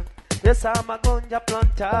 years time. Yes I'm a ganja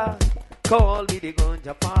planter. Call me the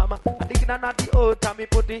ganja farmer. I dig down on the earth and me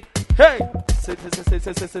put the hey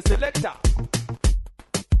selector.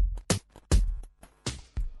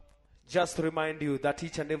 Just to remind you that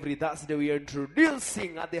each and every Thursday we are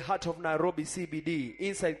introducing at the heart of Nairobi CBD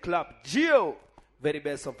inside Club Geo. Very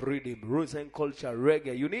best of rhythm, roots and culture,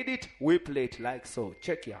 reggae. You need it? We play it like so.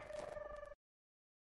 Check ya.